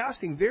 You're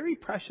casting very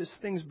precious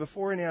things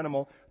before an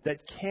animal that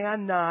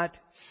cannot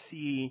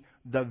see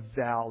the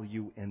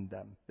value in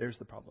them. There's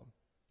the problem.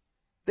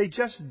 They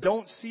just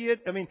don't see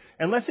it. I mean,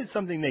 unless it's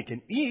something they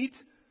can eat,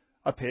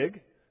 a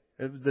pig,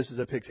 this is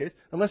a pig's case,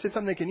 unless it's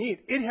something they can eat,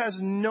 it has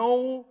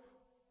no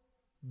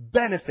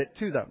benefit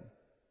to them.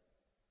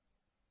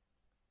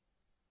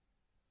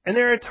 And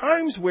there are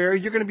times where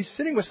you're going to be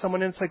sitting with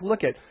someone and it's like,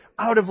 look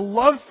out of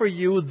love for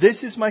you,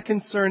 this is my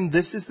concern,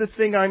 this is the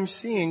thing I'm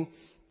seeing.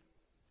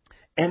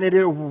 And it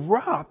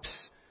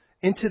erupts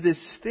into this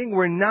thing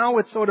where now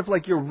it's sort of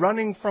like you're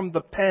running from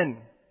the pen.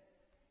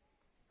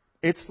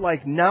 It's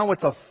like now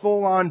it's a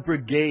full-on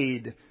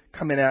brigade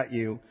coming at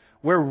you,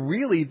 where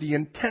really the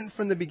intent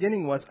from the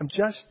beginning was, I'm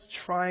just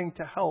trying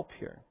to help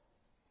here.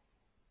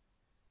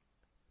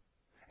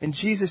 And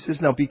Jesus says,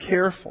 now be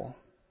careful.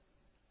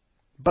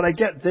 But I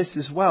get this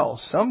as well.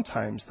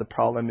 Sometimes the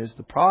problem is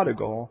the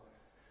prodigal.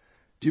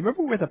 Do you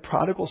remember where the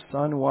prodigal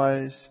son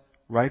was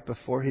right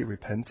before he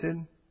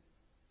repented?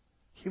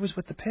 He was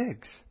with the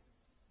pigs.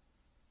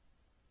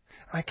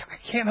 I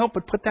can't help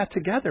but put that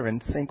together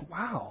and think,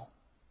 wow.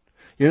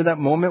 That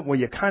moment where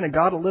you kind of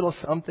got a little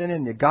something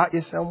and you got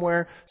you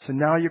somewhere. So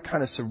now you're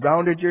kind of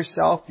surrounded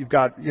yourself. You've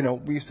got,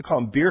 we used to call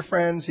them beer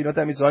friends. You know what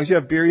that means? As long as you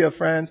have beer, you have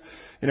friends.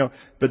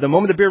 But the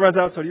moment the beer runs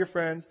out, so do your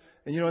friends.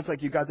 And it's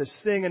like you got this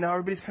thing and now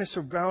everybody's kind of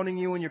surrounding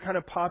you and you're kind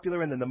of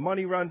popular, and then the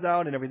money runs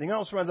out and everything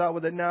else runs out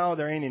with it now.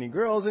 There ain't any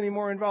girls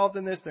anymore involved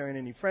in this. There ain't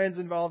any friends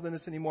involved in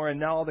this anymore. And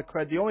now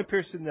the only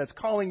person that's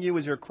calling you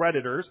is your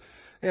creditors.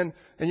 And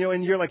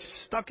you're like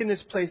stuck in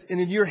this place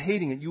and you're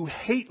hating it. You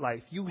hate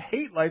life. You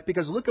hate life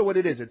because look at what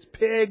it is. It's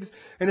pigs.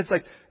 And it's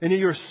like, and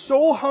you're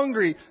so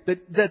hungry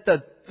that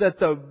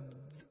the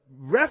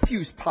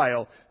refuse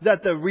pile,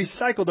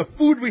 the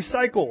food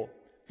recycle,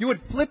 you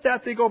would flip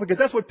that thing open because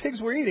that's what pigs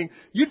were eating.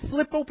 You'd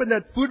flip open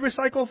that food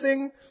recycle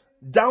thing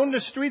down the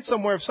street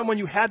somewhere of someone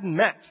you hadn't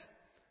met,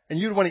 and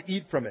you'd want to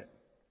eat from it.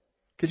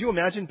 Could you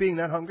imagine being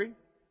that hungry?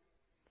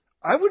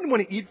 I wouldn't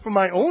want to eat from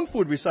my own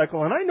food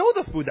recycle, and I know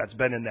the food that's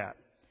been in that.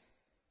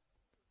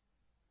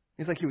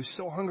 He's like, he was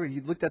so hungry,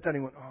 he looked at that and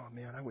he went, oh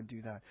man, I would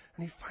do that.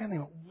 And he finally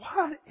went,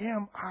 what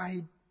am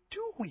I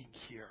doing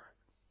here?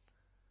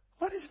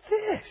 What is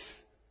this?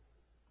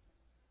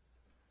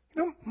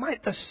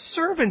 The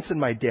servants in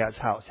my dad's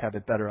house have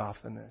it better off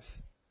than this.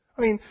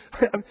 I mean,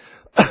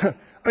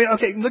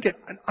 okay, look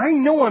I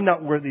know I'm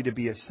not worthy to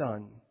be a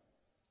son.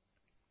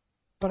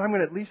 But I'm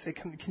going to at least say,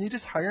 can you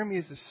just hire me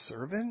as a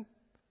servant?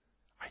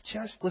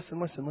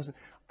 Listen.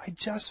 I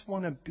just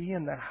want to be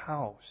in the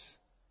house.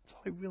 That's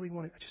all I really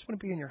want. I just want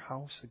to be in your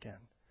house again.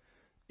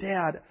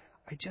 Dad,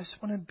 I just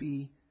want to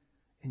be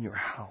in your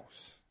house.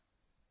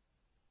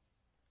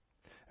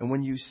 And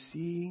when you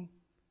see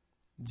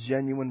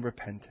genuine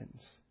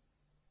repentance,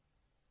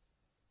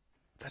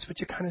 that's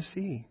what you kind of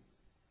see.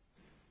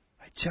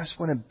 I just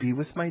want to be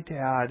with my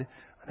dad,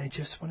 and I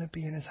just want to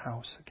be in his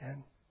house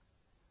again.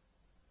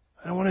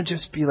 I don't want to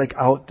just be like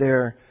out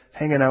there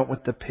hanging out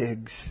with the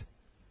pigs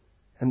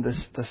and the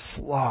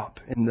slop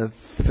and the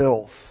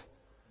filth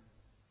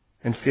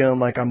and feeling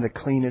like I'm the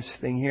cleanest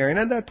thing here. And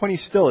at that point, he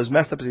still, as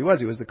messed up as he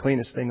was the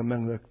cleanest thing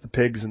among the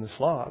pigs and the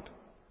slop.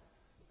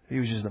 He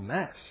was just a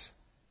mess.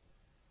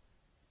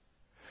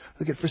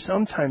 Look, for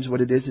sometimes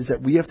what it is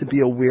that we have to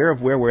be aware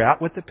of where we're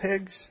at with the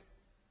pigs.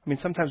 I mean,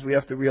 sometimes we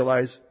have to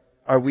realize,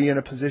 are we in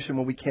a position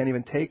where we can't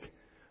even take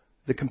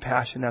the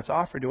compassion that's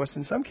offered to us?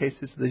 In some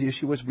cases, the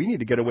issue is we need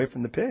to get away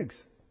from the pigs.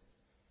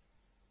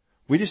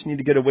 We just need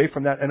to get away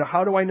from that. And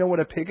how do I know what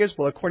a pig is?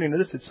 Well, according to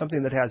this, it's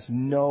something that has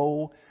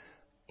no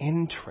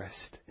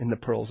interest in the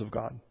pearls of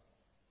God.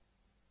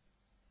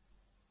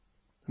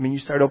 I mean, you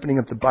start opening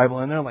up the Bible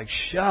and they're like,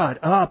 shut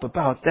up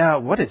about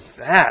that. What is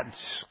that?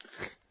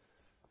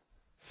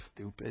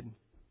 Stupid.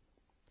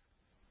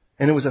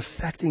 And it was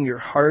affecting your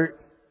heart.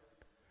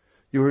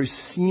 You were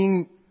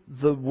seeing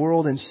the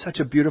world in such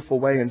a beautiful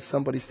way, and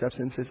somebody steps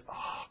in and says,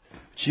 oh,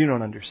 but you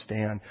don't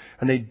understand.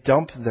 And they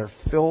dump their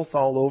filth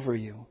all over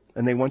you,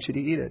 and they want you to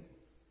eat it.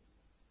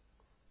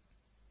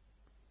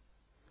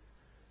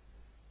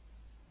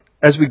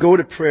 As we go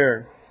to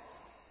prayer,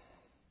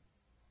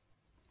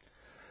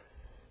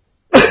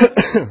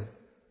 I'm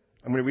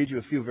going to read you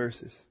a few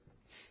verses.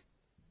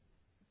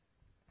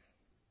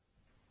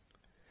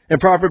 In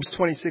Proverbs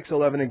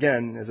 26:11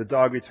 again, as a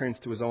dog returns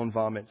to his own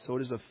vomit, so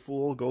does a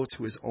fool go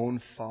to his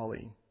own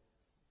folly.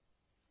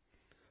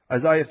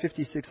 Isaiah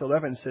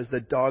 56:11 says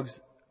that dogs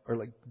or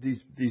like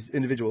these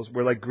individuals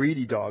were like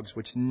greedy dogs,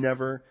 which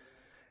never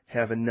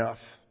have enough.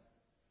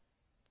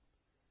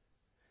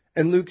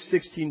 In Luke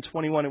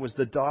 16:21, it was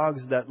the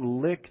dogs that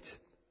licked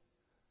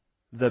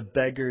the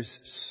beggar's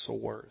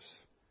sores.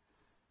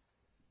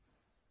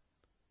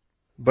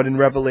 But in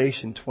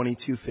Revelation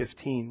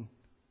 22:15,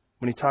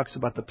 when he talks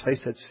about the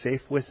place that's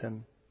safe with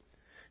him,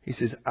 he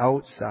says,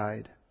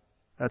 outside,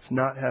 that's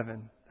not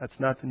heaven, that's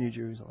not the New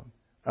Jerusalem.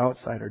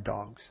 Outside are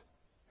dogs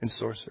and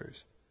sorcerers,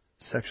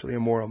 sexually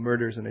immoral,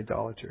 murderers and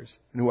idolaters,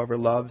 and whoever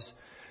loves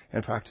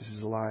and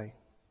practices a lie.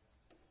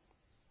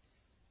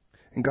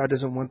 And God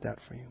doesn't want that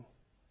for you.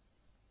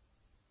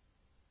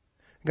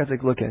 God's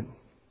like, look at,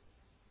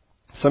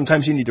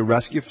 sometimes you need to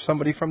rescue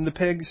somebody from the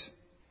pigs.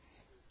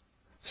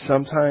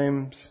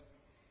 Sometimes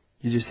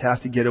you just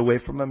have to get away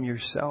from them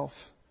yourself.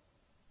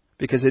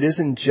 Because it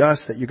isn't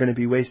just that you're going to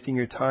be wasting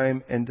your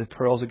time and the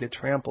pearls will get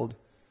trampled,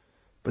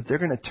 but they're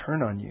going to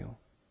turn on you.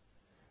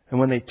 And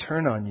when they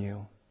turn on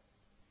you,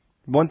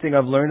 one thing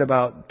I've learned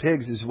about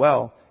pigs as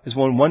well is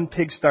when one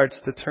pig starts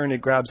to turn,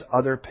 it grabs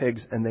other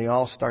pigs and they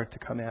all start to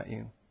come at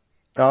you.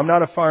 Now, I'm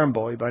not a farm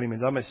boy by any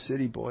means. I'm a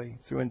city boy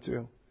through and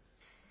through.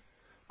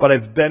 But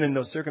I've been in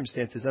those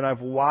circumstances, and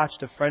I've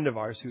watched a friend of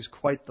ours who's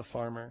quite the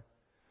farmer.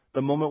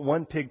 The moment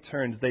one pig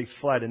turned, they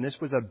fled. And this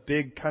was a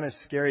big, kind of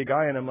scary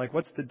guy. And I'm like,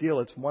 what's the deal?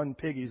 It's one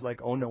pig. He's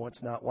like, oh no,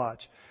 it's not.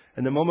 Watch.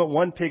 And the moment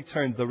one pig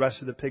turned, the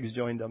rest of the pigs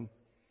joined him.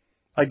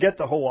 I get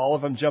the whole, all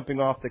of them jumping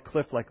off the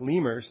cliff like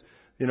lemurs,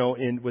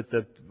 with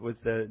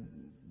the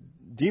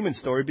demon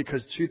story,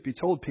 because truth be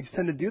told, pigs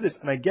tend to do this,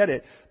 and I get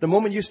it. The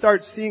moment you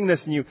start seeing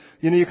this and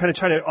you're kind of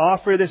trying to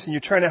offer this and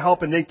you're trying to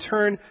help and they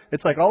turn,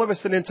 it's like all of a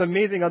sudden it's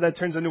amazing how that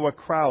turns into a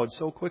crowd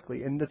so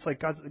quickly. And it's like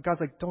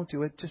God's like, don't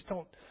do it. Just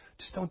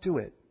don't do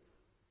it.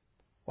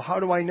 Well, how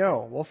do I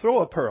know? Well, throw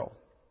a pearl.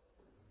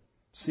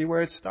 See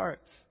where it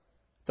starts.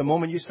 The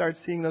moment you start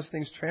seeing those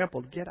things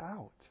trampled, get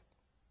out.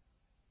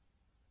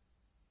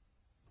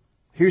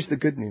 Here's the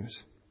good news.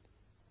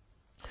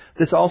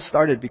 This all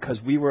started because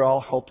we were all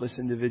hopeless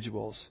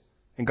individuals.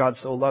 And God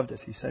so loved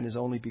us, He sent His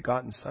only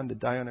begotten Son to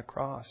die on a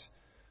cross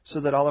so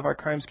that all of our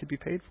crimes could be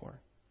paid for.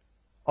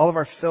 All of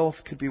our filth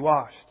could be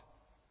washed.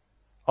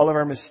 All of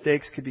our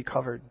mistakes could be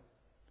covered.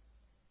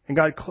 And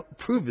God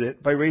proved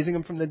it by raising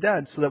Him from the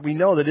dead so that we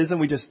know that isn't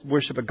we just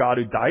worship a God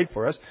who died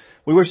for us.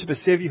 We worship a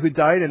Savior who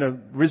died and a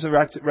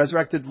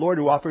resurrected Lord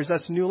who offers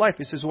us new life.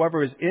 He says,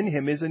 whoever is in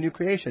Him is a new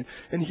creation.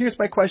 And here's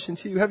my question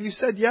to you. Have you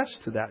said yes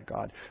to that,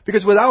 God?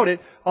 Because without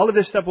it, all of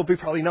this stuff will be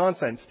probably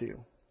nonsense to you.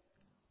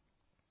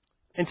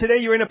 And today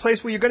you're in a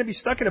place where you're going to be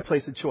stuck in a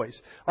place of choice.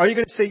 Are you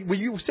going to say, will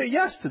you say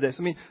yes to this?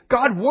 I mean,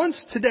 God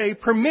wants today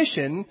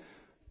permission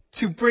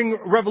to bring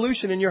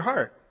revolution in your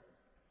heart.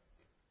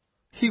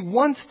 He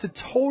wants to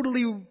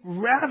totally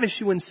ravish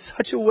you in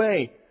such a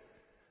way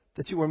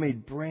that you are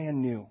made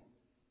brand new.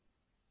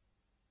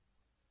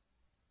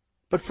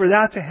 But for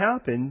that to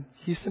happen,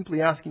 He's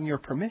simply asking your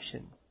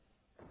permission.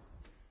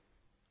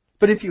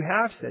 But if you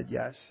have said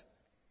yes,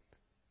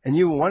 and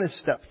you want to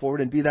step forward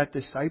and be that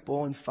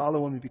disciple and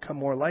follow Him and become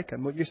more like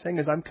Him, what you're saying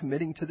is, I'm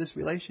committing to this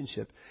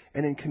relationship.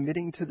 And in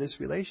committing to this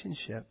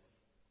relationship,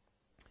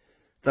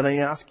 then I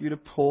ask you to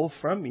pull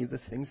from me the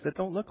things that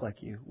don't look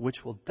like you,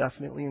 which will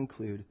definitely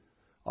include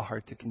a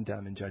heart to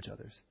condemn and judge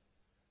others.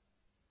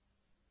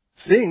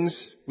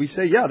 Things we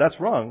say, yeah, that's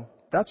wrong.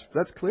 That's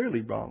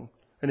clearly wrong.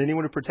 And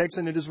anyone who partakes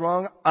in it is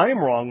wrong.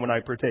 I'm wrong when I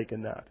partake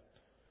in that.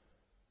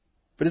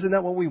 But isn't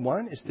that what we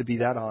want, is to be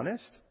that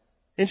honest?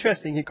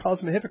 Interesting, He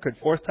calls him a hypocrite.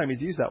 4th time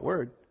He's used that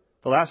word.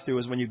 The last 2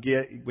 was when you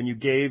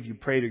gave, you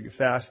prayed, or you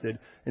fasted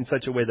in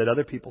such a way that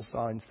other people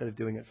saw instead of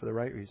doing it for the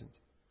right reasons.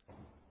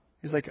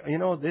 He's like,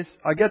 this,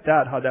 I get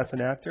that, how that's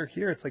an actor.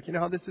 Here, it's like,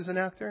 how this is an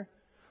actor?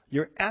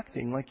 You're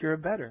acting like you're a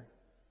better.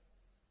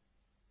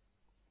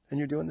 And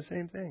you're doing the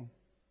same thing.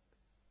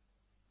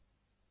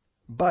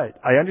 But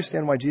I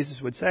understand why Jesus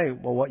would say,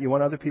 well, what you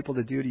want other people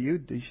to do to you,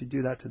 you should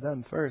do that to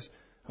them first.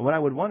 And what I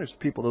would want is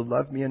people to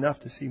love me enough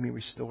to see me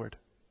restored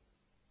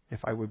if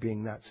I were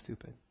being that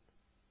stupid.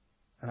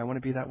 And I want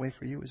to be that way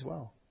for you as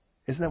well.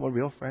 Isn't that what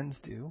real friends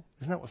do?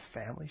 Isn't that what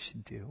family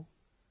should do?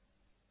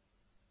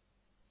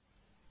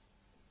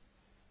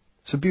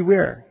 So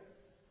beware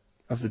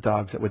of the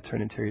dogs that would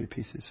turn and tear you to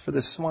pieces. For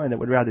the swine that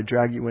would rather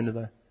drag you into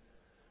the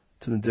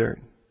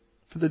dirt.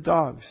 For the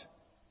dogs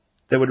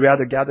that would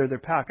rather gather their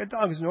pack. A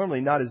dog is normally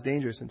not as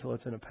dangerous until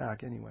it's in a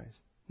pack anyways.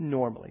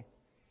 Normally.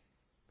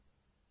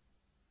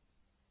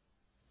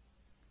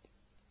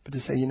 But to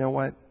say, you know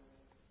what?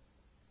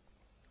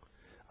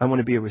 I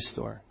want to be a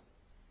restorer.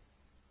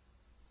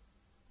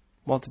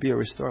 Well, to be a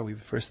restorer, we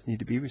first need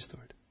to be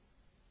restored.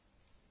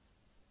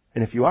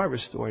 And if you are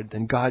restored,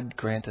 then God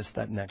grant us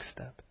that next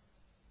step.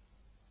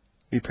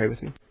 Will you pray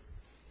with me?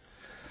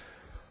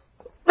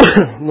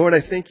 Lord,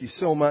 I thank You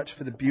so much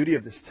for the beauty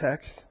of this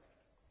text.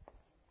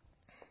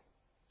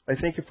 I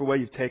thank You for where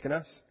You've taken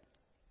us.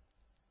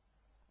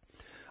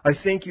 I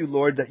thank You,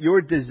 Lord, that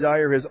Your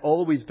desire has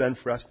always been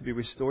for us to be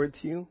restored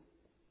to You.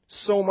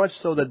 So much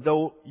so that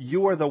though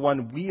You are the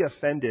one we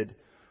offended,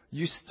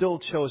 You still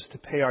chose to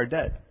pay our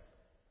debt.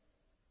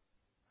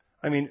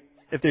 I mean,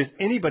 if there's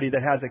anybody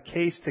that has a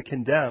case to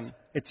condemn,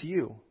 it's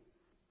you.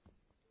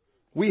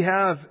 We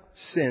have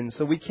sin,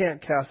 so we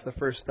can't cast the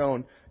first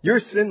stone. You're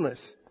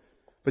sinless,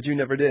 but you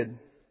never did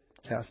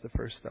cast the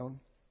first stone.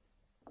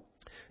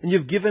 And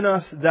you've given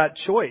us that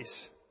choice.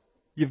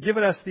 You've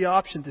given us the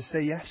option to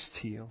say yes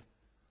to you,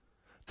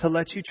 to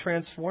let you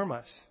transform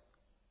us.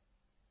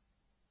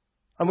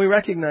 And we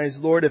recognize,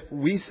 Lord, if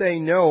we say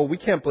no, we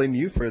can't blame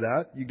you for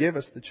that. You gave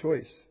us the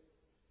choice.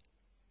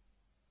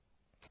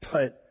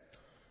 But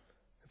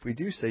if we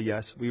do say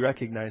yes, we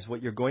recognize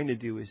what you're going to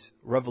do is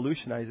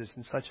revolutionize us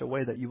in such a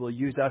way that you will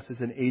use us as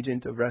an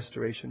agent of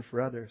restoration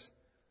for others,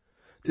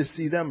 to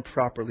see them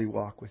properly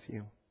walk with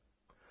you.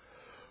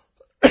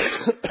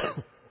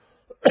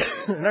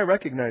 And I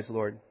recognize,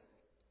 Lord,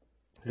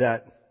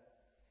 that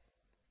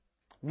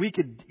we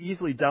could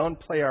easily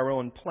downplay our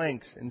own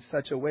planks in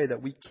such a way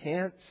that we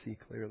can't see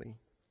clearly.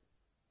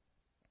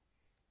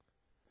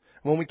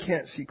 When we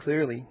can't see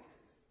clearly,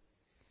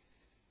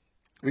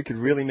 we could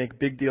really make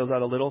big deals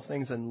out of little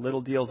things and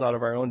little deals out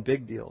of our own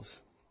big deals.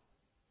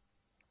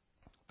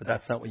 But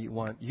that's not what you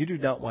want. You do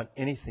not want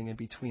anything in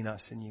between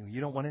us and you.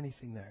 You don't want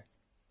anything there.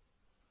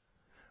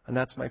 And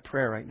that's my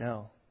prayer right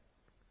now.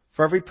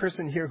 For every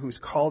person here who's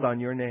called on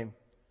your name,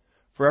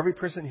 for every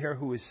person here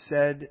who has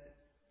said,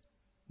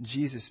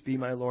 Jesus, be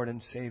my Lord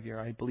and Savior.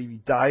 I believe you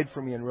died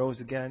for me and rose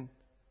again.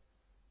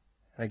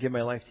 And I give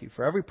my life to you.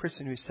 For every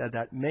person who said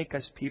that, make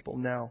us people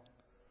now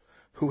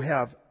who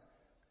have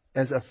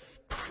as a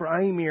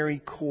primary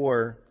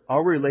core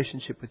our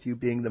relationship with you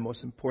being the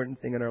most important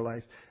thing in our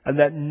life. And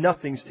that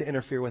nothing's to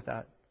interfere with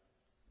that.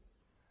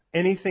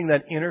 Anything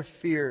that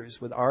interferes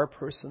with our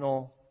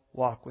personal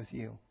walk with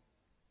you,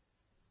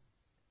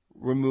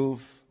 remove,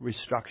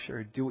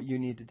 restructure, do what you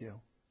need to do.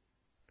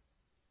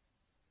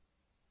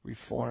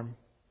 Reform.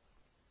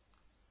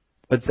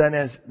 But then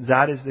as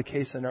that is the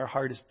case and our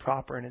heart is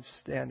proper and it's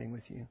standing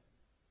with you,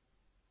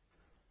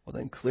 well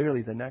then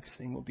clearly the next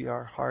thing will be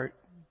our heart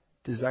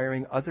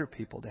desiring other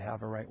people to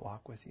have a right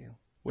walk with you,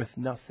 with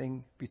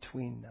nothing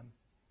between them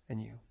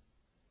and you.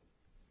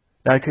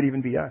 Now it could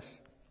even be us.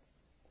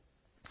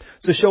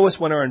 So show us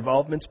when our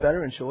involvement's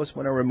better and show us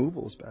when our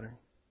removal is better.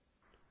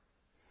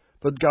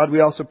 But God, we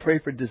also pray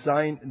for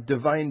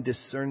divine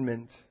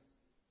discernment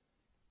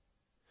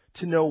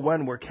to know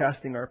when we're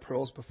casting our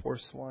pearls before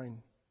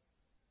swine.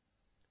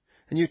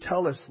 And you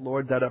tell us,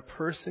 Lord, that a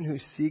person who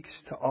seeks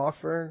to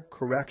offer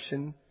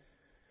correction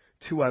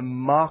to a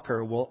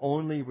mocker will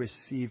only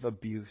receive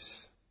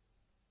abuse.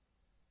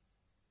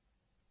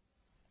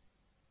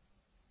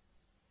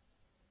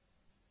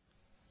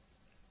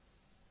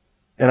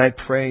 And I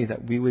pray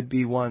that we would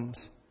be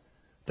ones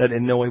that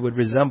in no way would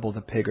resemble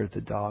the pig or the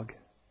dog,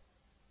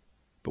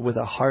 but with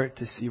a heart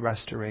to see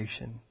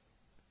restoration.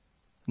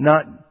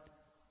 Not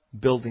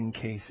building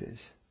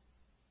cases,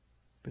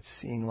 but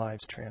seeing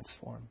lives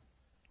transform.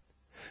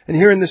 And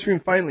here in this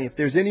room, finally, if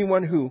there's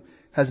anyone who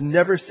has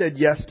never said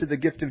yes to the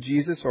gift of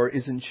Jesus or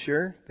isn't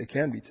sure, they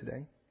can be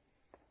today.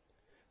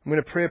 I'm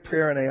going to pray a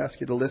prayer and I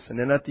ask you to listen.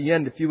 And at the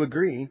end, if you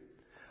agree,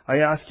 I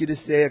ask you to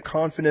say a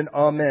confident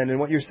amen. And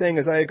what you're saying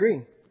is, I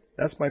agree.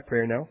 That's my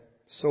prayer now.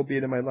 So be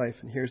it in my life.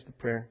 And here's the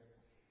prayer.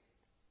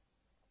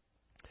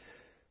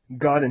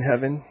 God in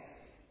heaven,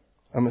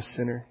 I'm a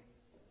sinner.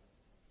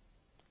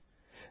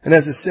 And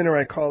as a sinner,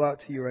 I call out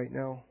to you right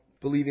now,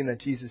 believing that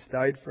Jesus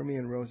died for me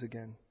and rose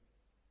again.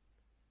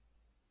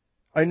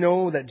 I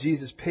know that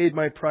Jesus paid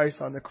my price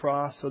on the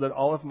cross so that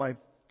all of my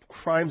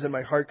crimes in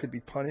my heart could be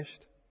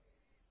punished.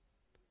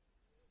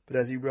 But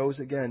as He rose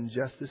again,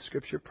 just as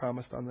Scripture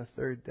promised on the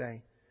third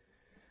day,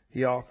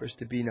 He offers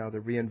to be now the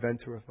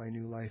reinventor of my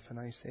new life. And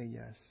I say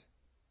yes.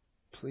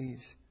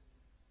 Please,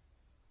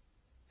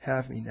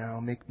 have me now.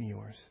 Make me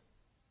yours.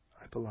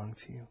 I belong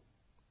to you.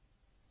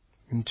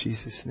 In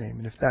Jesus' name.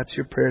 And if that's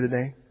your prayer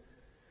today,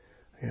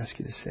 I ask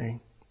you to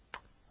say,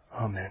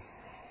 Amen.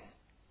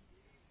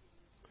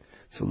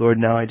 So Lord,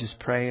 now I just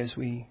pray as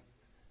we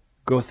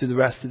go through the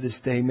rest of this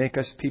day, make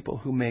us people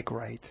who make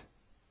right.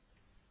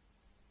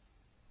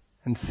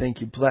 And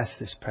thank you. Bless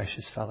this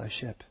precious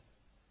fellowship.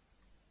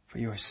 For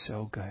you are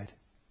so good.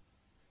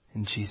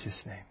 In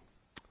Jesus' name.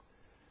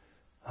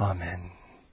 Amen.